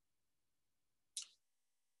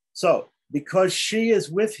 So, because she is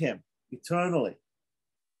with him eternally,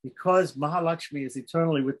 because Mahalakshmi is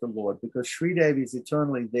eternally with the Lord, because Sri Devi is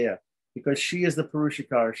eternally there, because she is the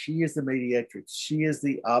Purushakara, she is the mediatrix, she is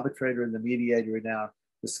the arbitrator and the mediator in our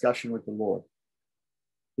discussion with the Lord.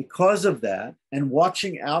 Because of that, and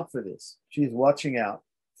watching out for this, she's watching out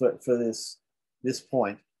for these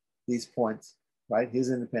points, right? His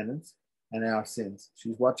independence and our sins.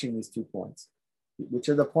 She's watching these 2 points, which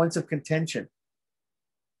are the points of contention,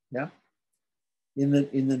 yeah, in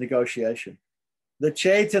the negotiation. The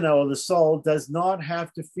Chaitanya or the soul does not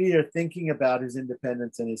have to fear thinking about his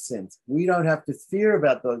independence and his sins. We don't have to fear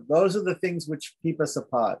about those. Those are the things which keep us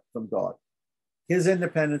apart from God. His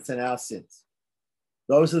independence and our sins.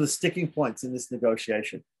 Those are the sticking points in this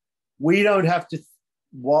negotiation. We don't have to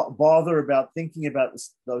bother about thinking about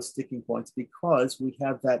those sticking points because we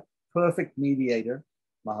have that perfect mediator,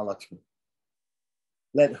 Mahalakshmi.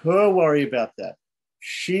 Let her worry about that.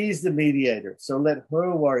 She's the mediator, so let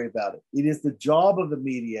her worry about it. It is the job of the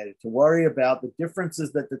mediator to worry about the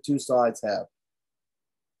differences that the two sides have.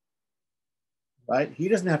 Right? He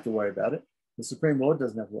doesn't have to worry about it. The Supreme Lord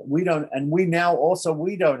doesn't have to worry. We don't, and we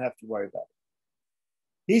don't have to worry about it.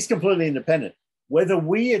 He's completely independent. Whether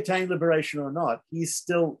we attain liberation or not, he's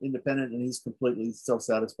still independent and he's completely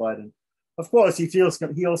self-satisfied. And of course,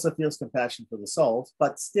 he also feels compassion for the souls,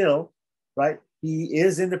 but still, right, he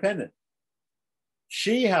is independent.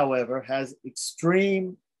 She, however, has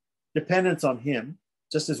extreme dependence on him,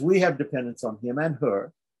 just as we have dependence on him and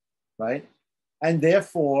her, right? And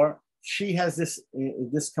therefore, she has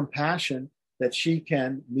this compassion that she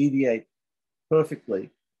can mediate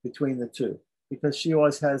perfectly between the two, because she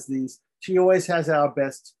always has our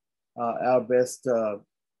best,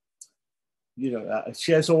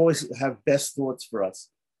 she has always have best thoughts for us,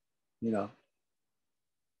 you know.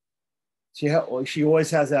 She always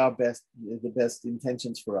has the best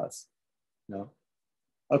intentions for us, you know.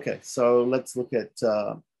 Okay, so let's look at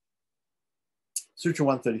Sutra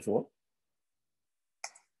 134.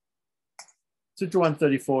 Sutra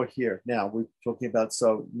 134 here. Now we're talking about,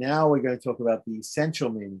 so now we're going to talk about the essential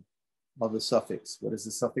meaning of the suffix. What is the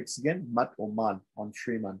suffix again? Mat or man on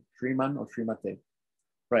Shriman. Shriman or Shrimate.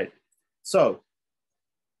 Right. So,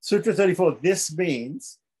 Sutra 34, this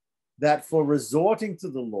means that for resorting to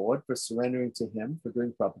the Lord, for surrendering to him, for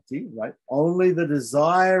doing property, right, only the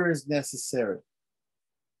desire is necessary.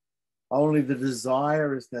 Only the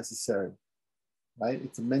desire is necessary, right?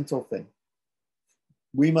 It's a mental thing.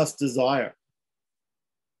 We must desire.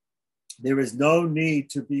 There is no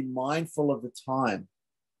need to be mindful of the time.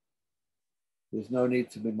 There's no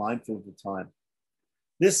need to be mindful of the time.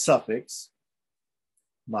 This suffix,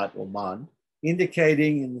 mat or man,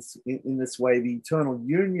 indicating in this way the eternal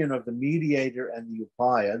union of the mediator and the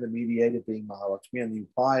upaya, the mediator being Mahalakshmi, and the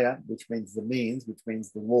upaya, which means the means, which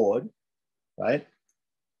means the Lord, right?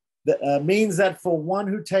 That means that for one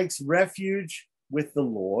who takes refuge with the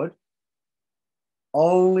Lord,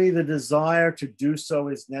 only the desire to do so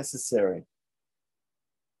is necessary.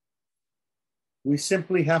 We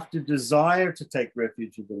simply have to desire to take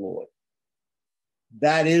refuge with the Lord.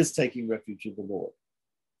 That is taking refuge with the Lord.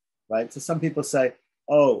 Right? So some people say,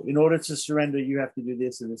 oh, in order to surrender, you have to do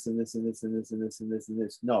this and this and this and this and this and this and this and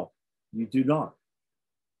this. No, you do not.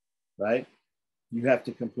 Right? You have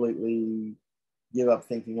to completely give up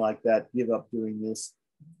thinking like that, give up doing this,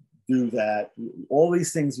 do that. All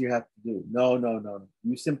these things you have to do. No, no, no.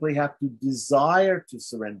 You simply have to desire to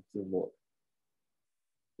surrender to the Lord.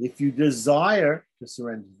 If you desire to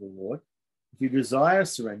surrender to the Lord, if you desire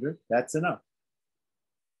surrender, that's enough.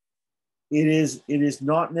 It is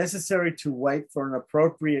not necessary to wait for an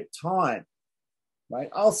appropriate time, right?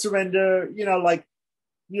 I'll surrender,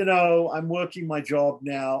 I'm working my job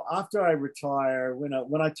now. After I retire,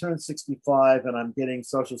 when I turn 65 and I'm getting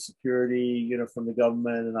Social Security, from the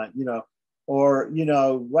government, and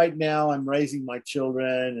right now I'm raising my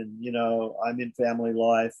children and, I'm in family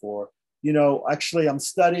life, or, actually I'm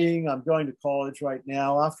studying, I'm going to college right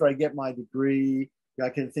now. After I get my degree, I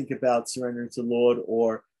can think about surrendering to the Lord,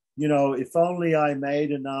 or, if only I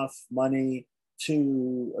made enough money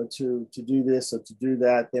to do this or to do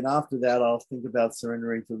that, then after that, I'll think about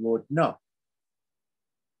surrendering to the Lord. No.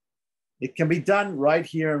 It can be done right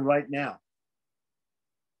here and right now.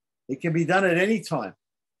 It can be done at any time.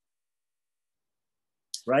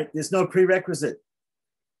 Right? There's no prerequisite.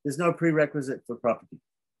 There's no prerequisite for property.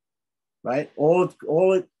 Right? All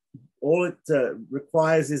it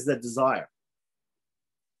requires is the desire.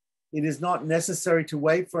 It is not necessary to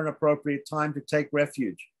wait for an appropriate time to take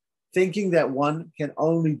refuge, thinking that one can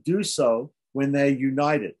only do so when they're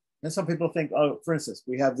united. And some people think, oh, for instance,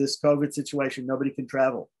 we have this COVID situation, nobody can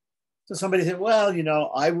travel. So somebody said, well,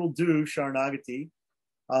 I will do Sharanagati.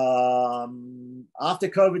 After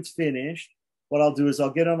COVID's finished, what I'll do is I'll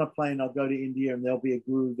get on a plane, I'll go to India, and there'll be a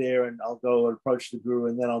guru there, and I'll go approach the guru,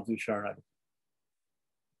 and then I'll do Sharanagati.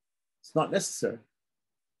 It's not necessary.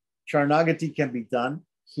 Sharanagati can be done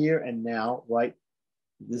here and now, right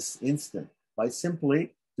this instant, by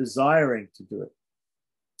simply desiring to do it.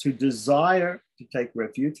 To desire to take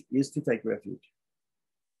refuge is to take refuge.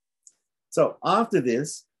 So after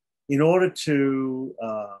this, in order to,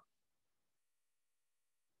 so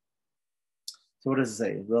what does it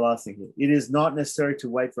say? The last thing here. It is not necessary to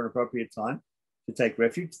wait for an appropriate time to take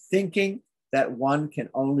refuge, thinking that one can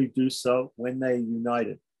only do so when they're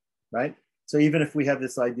united, right? So even if we have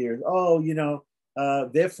this idea,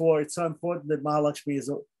 therefore it's so important that Mahalakshmi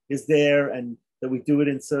is there and that we do it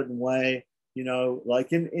in a certain way,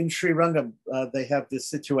 like in Sri Rangam, they have this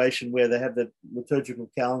situation where they have the liturgical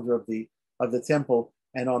calendar of the temple,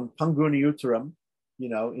 and on Panguni Uttaram,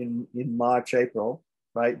 in March, April,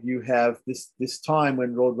 right, you have this time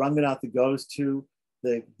when Lord Ranganatha goes to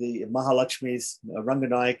the Mahalakshmi's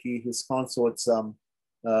Ranganayaki, his consort's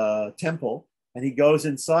temple, and he goes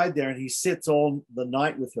inside there and he sits all the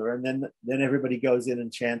night with her, and then everybody goes in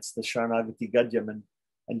and chants the Sharanagati Gadyam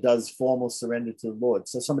and does formal surrender to the Lord.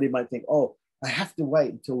 So somebody might think, oh, I have to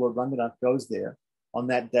wait until Lord Ranganath goes there on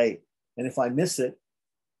that date. And if I miss it,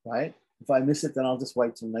 right? If I miss it, then I'll just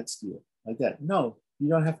wait till next year, like that. No, you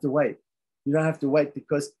don't have to wait. You don't have to wait,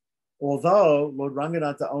 because although Lord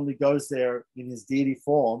Ranganatha only goes there in his deity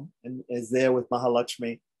form and is there with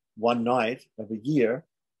Mahalakshmi one night of a year,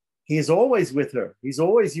 he is always with her. He's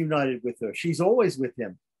always united with her. She's always with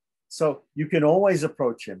him. So you can always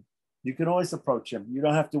approach him. You can always approach him. You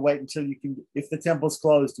don't have to wait until you can. If the temple's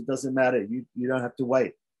closed, it doesn't matter. You don't have to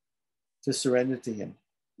wait to surrender to him.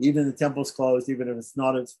 Even the temple's closed, even if it's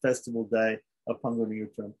not a festival day of Panguni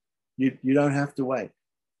Uttaram, you don't have to wait.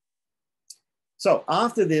 So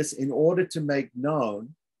after this, in order to make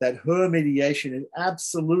known that her mediation is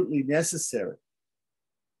absolutely necessary,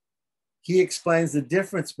 he explains the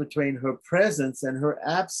difference between her presence and her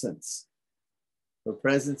absence. Her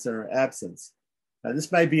presence and her absence. Now,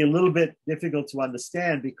 this may be a little bit difficult to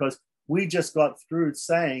understand because we just got through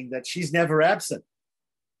saying that she's never absent.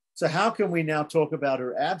 So how can we now talk about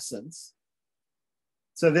her absence?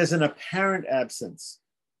 So there's an apparent absence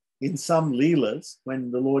in some leelas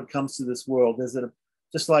when the Lord comes to this world. There's a,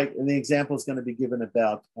 just like, and the example is going to be given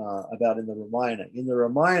about in the Ramayana. In the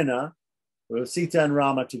Ramayana, Sita and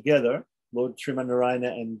Rama together, Lord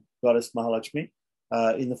Srimanarayana and Goddess Mahalakshmi,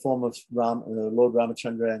 in the form of Lord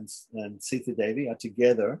Ramachandra and Sita Devi are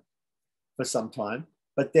together for some time.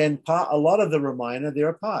 But then a lot of the Ramayana, they're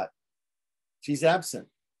apart. She's absent,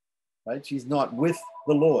 right? She's not with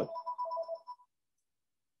the Lord.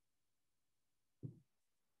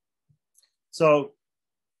 So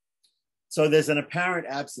there's an apparent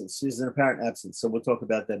absence. There's an apparent absence. So we'll talk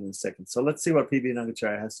about that in a second. So let's see what P.B.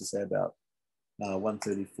 Nangacharya has to say about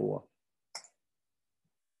 134.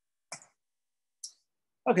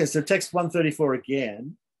 Okay, so text 134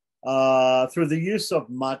 again. Through the use of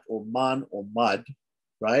mat or man or mud,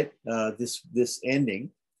 right? This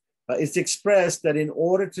ending, it's expressed that in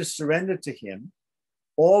order to surrender to him,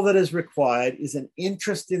 all that is required is an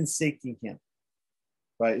interest in seeking him.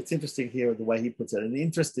 Right? It's interesting here the way he puts it, an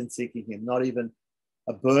interest in seeking him, not even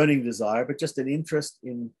a burning desire, but just an interest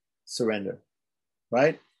in surrender,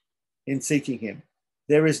 right? In seeking him.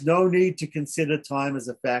 There is no need to consider time as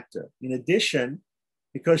a factor. In addition,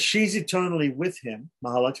 because she's eternally with him,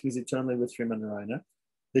 Mahalakshmi is eternally with Srimanarayana,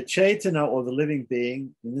 the Chaitanya or the living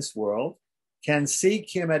being in this world can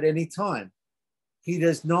seek him at any time. He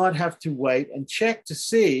does not have to wait and check to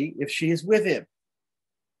see if she is with him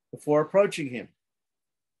before approaching him.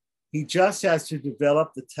 He just has to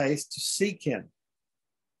develop the taste to seek him.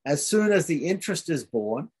 As soon as the interest is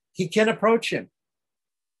born, he can approach him.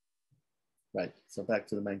 Right, so back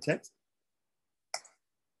to the main text.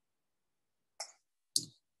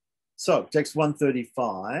 So text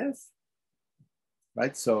 135,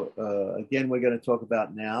 right? So again, we're going to talk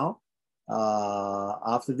about now.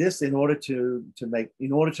 After this, in order to make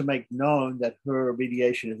known that her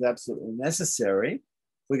mediation is absolutely necessary,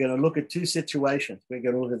 we're going to look at two situations. We're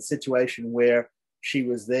going to look at a situation where she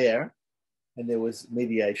was there and there was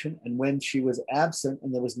mediation, and when she was absent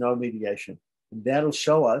and there was no mediation. And that'll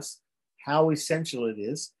show us how essential it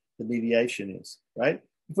is, the mediation is, right?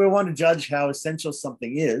 If we want to judge how essential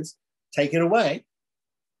something is, take it away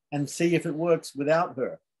and see if it works without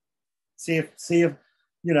her. See if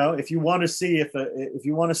if you want to see if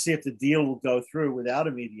the deal will go through without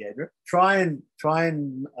a mediator, try and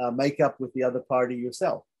make up with the other party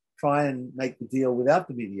yourself. Try and make the deal without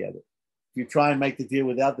the mediator. If you try and make the deal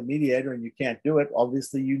without the mediator and you can't do it,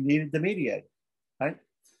 obviously you needed the mediator, right?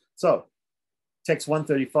 So, text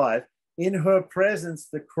 135. In her presence,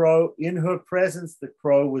 the crow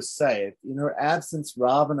was saved. In her absence,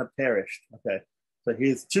 Ravana perished. Okay. So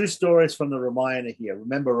here's two stories from the Ramayana here.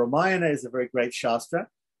 Remember, Ramayana is a very great Shastra.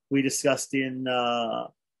 We discussed in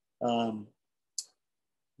the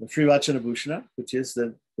Sri Vachanabhushana, which is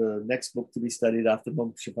the next book to be studied after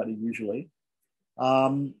Mumuksupadi usually,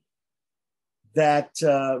 that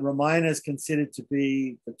Ramayana is considered to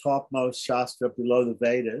be the topmost Shastra below the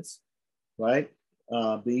Vedas, right?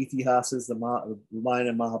 The Itihasas, the Ramayana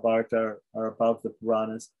and Mahabharata are above the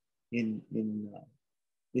Puranas in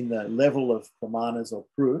the level of Pramanas or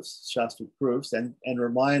proofs, Shastra proofs, and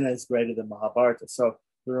Ramayana is greater than Mahabharata. So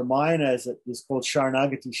the Ramayana is called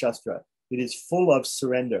Sharanagati Shastra. It is full of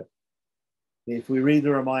surrender. If we read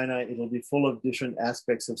the Ramayana, it'll be full of different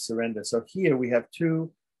aspects of surrender. So here we have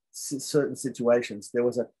two certain situations. There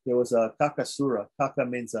was a Kakasura. Kaka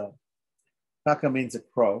means a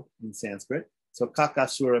crow in Sanskrit. So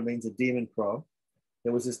Kakasura means a demon crow.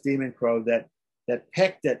 There was this demon crow that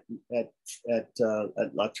pecked at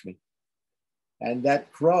Lakshmi, and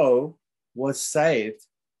that crow was saved.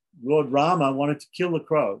 Lord Rama wanted to kill the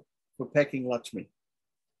crow for pecking Lakshmi,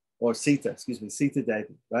 or Sita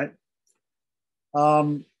Devi, right?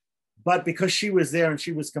 But because she was there and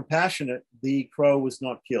she was compassionate, the crow was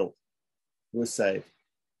not killed, it was saved,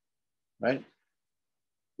 right?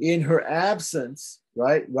 In her absence,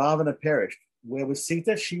 right, Ravana perished. Where was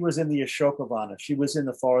Sita? She was in the Ashokavana. She was in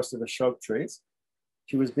the forest of Ashok trees.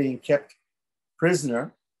 She was being kept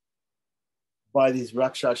prisoner by these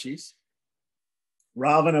Rakshashis.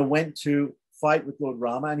 Ravana went to fight with Lord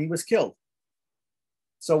Rama and he was killed.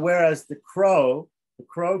 So whereas the crow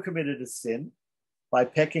committed a sin by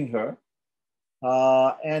pecking her,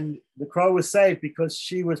 and the crow was saved because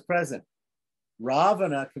she was present.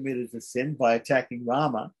 Ravana committed a sin by attacking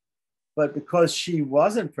Rama, but because she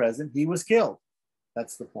wasn't present, he was killed.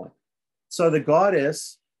 That's the point. So the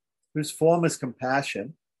goddess whose form is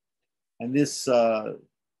compassion. And this is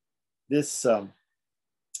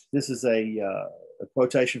a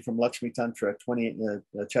quotation from Lakshmi Tantra,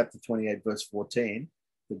 chapter 28, verse 14.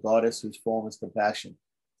 The goddess whose form is compassion.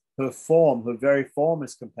 Her very form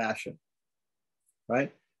is compassion,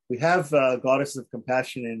 right? We have goddess of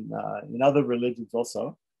compassion in other religions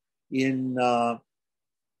also. In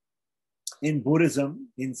Buddhism,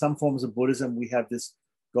 in some forms of Buddhism, we have this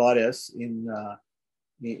goddess. In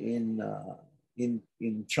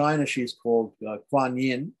China, she's called Kuan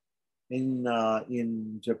Yin.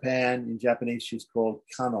 In Japan, in Japanese, she's called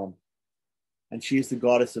Kannon, and she is the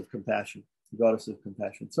goddess of compassion. The goddess of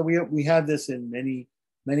compassion. So we have this in many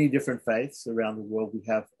different faiths around the world. We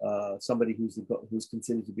have somebody who's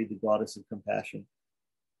considered to be the goddess of compassion.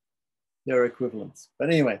 There are equivalents, but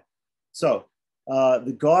anyway. So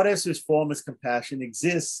the goddess whose form is compassion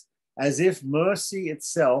exists as if mercy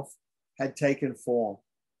itself had taken form.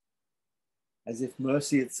 As if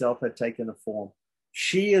mercy itself had taken a form.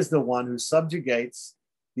 She is the one who subjugates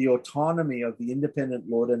the autonomy of the independent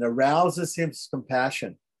Lord and arouses his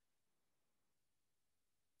compassion.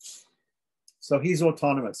 So he's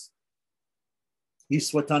autonomous. He's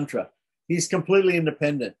Swatantra. He's completely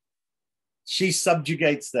independent. She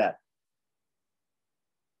subjugates that.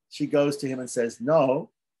 She goes to him and says,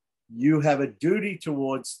 no, you have a duty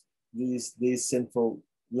towards these sinful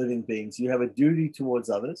living beings. You have a duty towards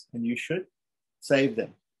others, and you should save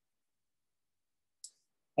them.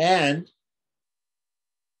 And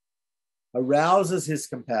arouses his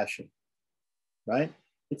compassion, right?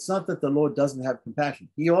 It's not that the Lord doesn't have compassion.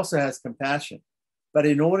 He also has compassion. But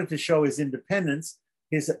in order to show his independence,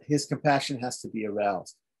 his compassion has to be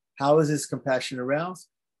aroused. How is his compassion aroused?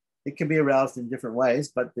 It can be aroused in different ways,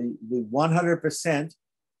 but the 100%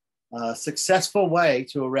 successful way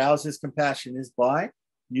to arouse his compassion is by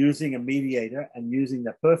using a mediator and using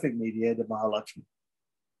the perfect mediator, Mahalakshmi.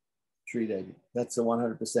 Sri Devi. That's the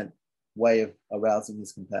 100% way of arousing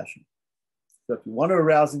his compassion. So if you want to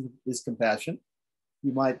arouse his compassion,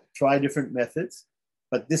 you might try different methods,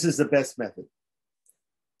 but this is the best method.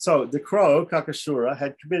 So the crow, Kakasura,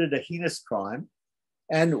 had committed a heinous crime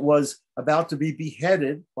and was about to be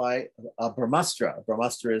beheaded by a Brahmastra. A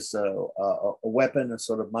Brahmastra is a weapon, a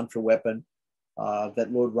sort of mantra weapon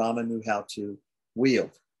that Lord Rama knew how to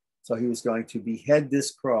wield. So he was going to behead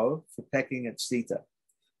this crow for pecking at Sita.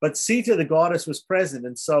 But Sita, the goddess, was present,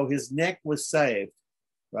 and so his neck was saved,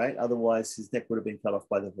 right? Otherwise, his neck would have been cut off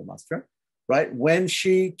by the Brahmastra, right? When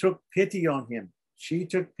she took pity on him, she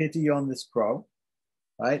took pity on this crow,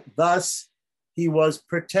 right? Thus, he was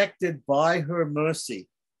protected by her mercy.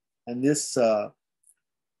 And this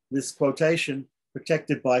quotation,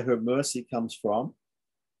 protected by her mercy, comes from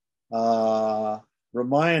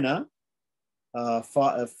Ramayana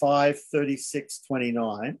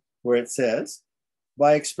 5:36-29, where it says,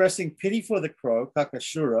 by expressing pity for the crow,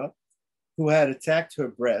 Kakasura, who had attacked her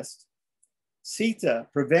breast, Sita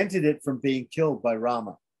prevented it from being killed by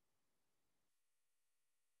Rama.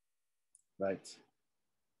 Right.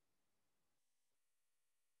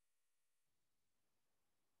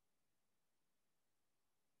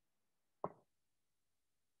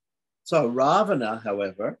 So Ravana,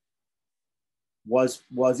 however, was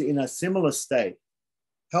in a similar state,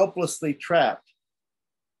 helplessly trapped,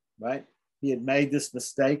 right? He had made this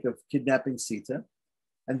mistake of kidnapping Sita,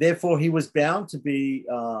 and therefore he was bound to be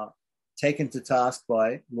taken to task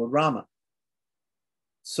by Lord Rama.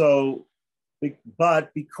 So,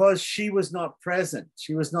 but because she was not present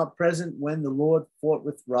when the Lord fought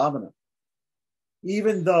with Ravana,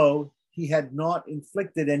 even though he had not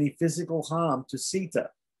inflicted any physical harm to Sita,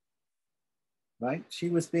 right? She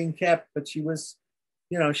was being kept, but she was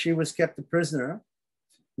kept a prisoner.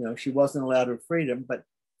 She wasn't allowed her freedom, but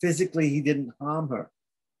physically he didn't harm her.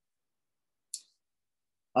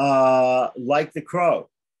 Like the crow,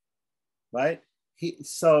 right?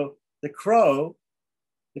 So the crow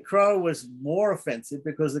was more offensive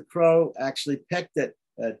because the crow actually pecked at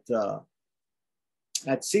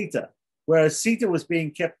Sita, whereas Sita was being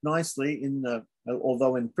kept nicely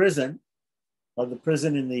although in prison, or the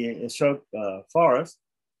prison in the Ashok forest,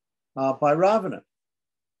 by Ravana.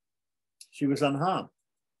 She was unharmed.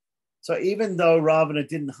 So even though Ravana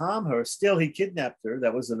didn't harm her, still he kidnapped her.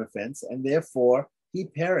 That was an offense, and therefore he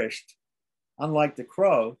perished. Unlike the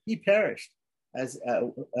crow, he perished as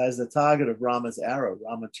the target of Rama's arrow.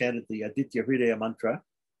 Rama chanted the Aditya Hridaya mantra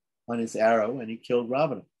on his arrow, and he killed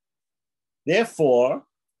Ravana. Therefore,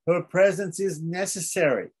 her presence is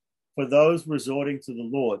necessary for those resorting to the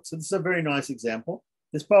Lord. So this is a very nice example.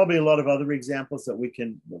 There's probably a lot of other examples that we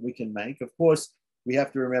can make. Of course, we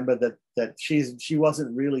have to remember that she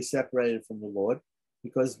wasn't really separated from the Lord.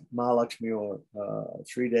 because Mahalakshmi or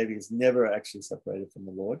Sri Devi is never actually separated from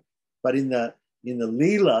the Lord. But in the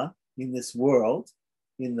Leela, in this world,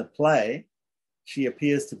 in the play, she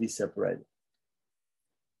appears to be separated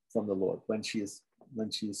from the Lord when she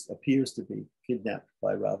appears to be kidnapped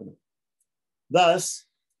by Ravana. Thus,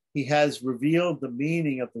 he has revealed the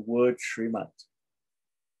meaning of the word Srimad.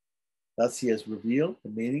 Thus, he has revealed the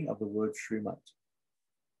meaning of the word Srimad.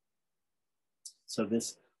 So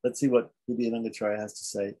let's see what Divyanangacharya has to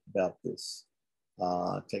say about this.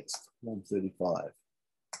 Text 135.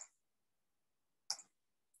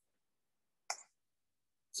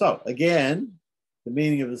 So again, the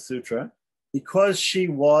meaning of the sutra, because she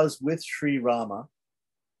was with Sri Rama,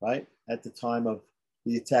 right, at the time of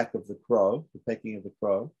the attack of the crow, the pecking of the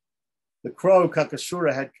crow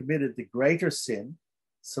Kakasura had committed the greater sin,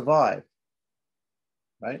 survived,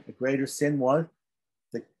 right? The greater sin was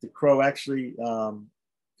the crow actually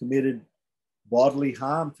committed bodily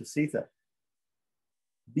harm to Sita.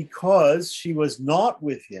 Because she was not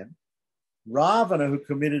with him, Ravana, who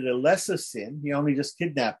committed a lesser sin, he only just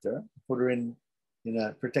kidnapped her, put her in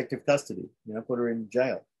a protective custody, put her in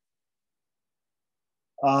jail.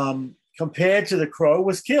 Compared to the crow,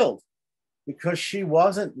 was killed because she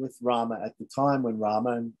wasn't with Rama at the time when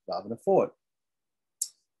Rama and Ravana fought.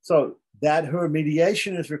 So that her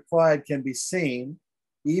mediation is required can be seen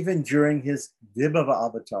even during his Vibhava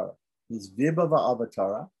Avatara. His Vibhava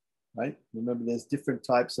Avatara, right? Remember, there's different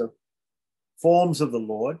types of forms of the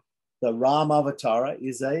Lord. The Ram Avatara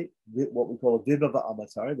is what we call a Vibhava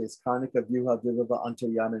Avatara. There's Karnika, Vyuha, Vibhava,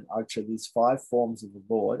 Antaryana, and Archa, these 5 forms of the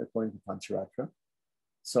Lord according to Pancharatra.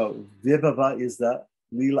 So Vibhava is the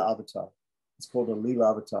Leela Avatar. It's called a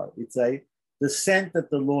Leela Avatar. It's a descent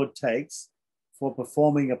that the Lord takes for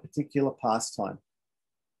performing a particular pastime.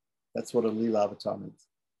 That's what a Leela Avatar means.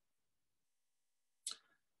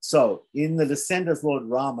 So in the descent as Lord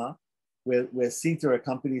Rama, where Sita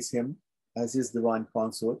accompanies him as his divine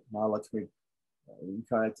consort, Mahalakshmi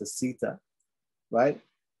incarnate as Sita, right?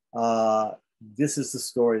 This is the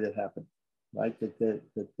story that happened, right? That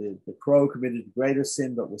the crow committed a greater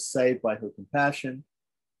sin, but was saved by her compassion,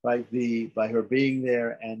 right? By her being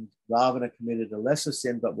there, and Ravana committed a lesser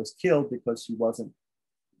sin, but was killed because she wasn't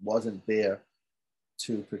there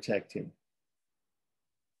to protect him,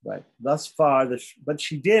 right? Thus far, but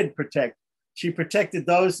she did protect. She protected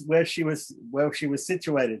those where she was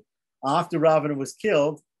situated. After Ravana was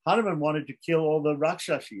killed, Hanuman wanted to kill all the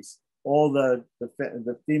Rakshashis, all the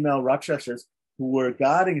female Rakshashas who were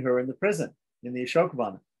guarding her in the prison, in the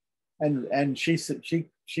Ashokavana. And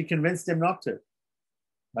she convinced him not to.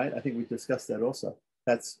 Right? I think we discussed that also.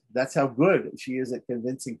 That's how good she is at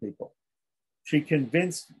convincing people. She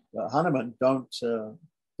convinced Hanuman, don't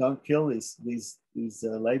kill these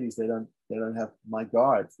ladies. They don't have my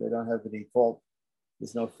guards. They don't have any fault.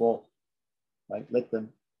 There's no fault. Right? Let them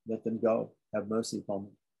go. Have mercy upon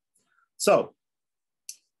them. So,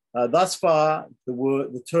 thus far,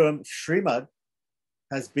 the term Srimad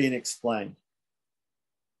has been explained.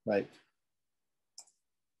 Right.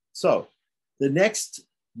 So, the next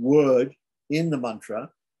word in the mantra,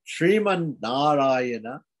 Sriman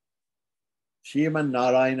Narayana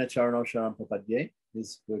Charano Sharam Papadye,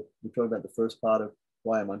 we're talking about the first part of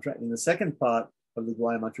Dvaya mantra. In the second part of the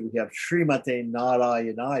Dvaya mantra, we have Srimate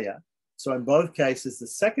Narayanaya. So in both cases, the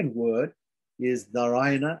second word is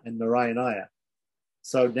Narayana and Narayanaya.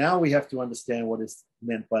 So now we have to understand what is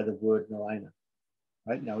meant by the word Narayana.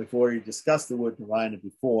 Right? Now we've already discussed the word Narayana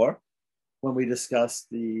before when we discussed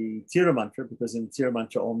the Tira mantra, because in the Tira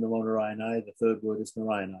mantra, Om Namo Narayanaya, the third word is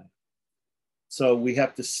Narayanaya. So we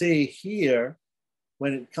have to see here,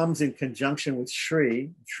 when it comes in conjunction with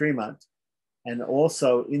Srimad, and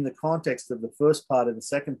also in the context of the first part and the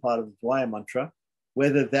second part of the Dvaya mantra,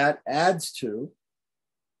 whether that adds to,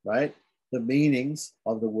 right, the meanings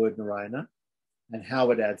of the word Narayana and how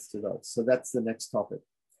it adds to those. So that's the next topic.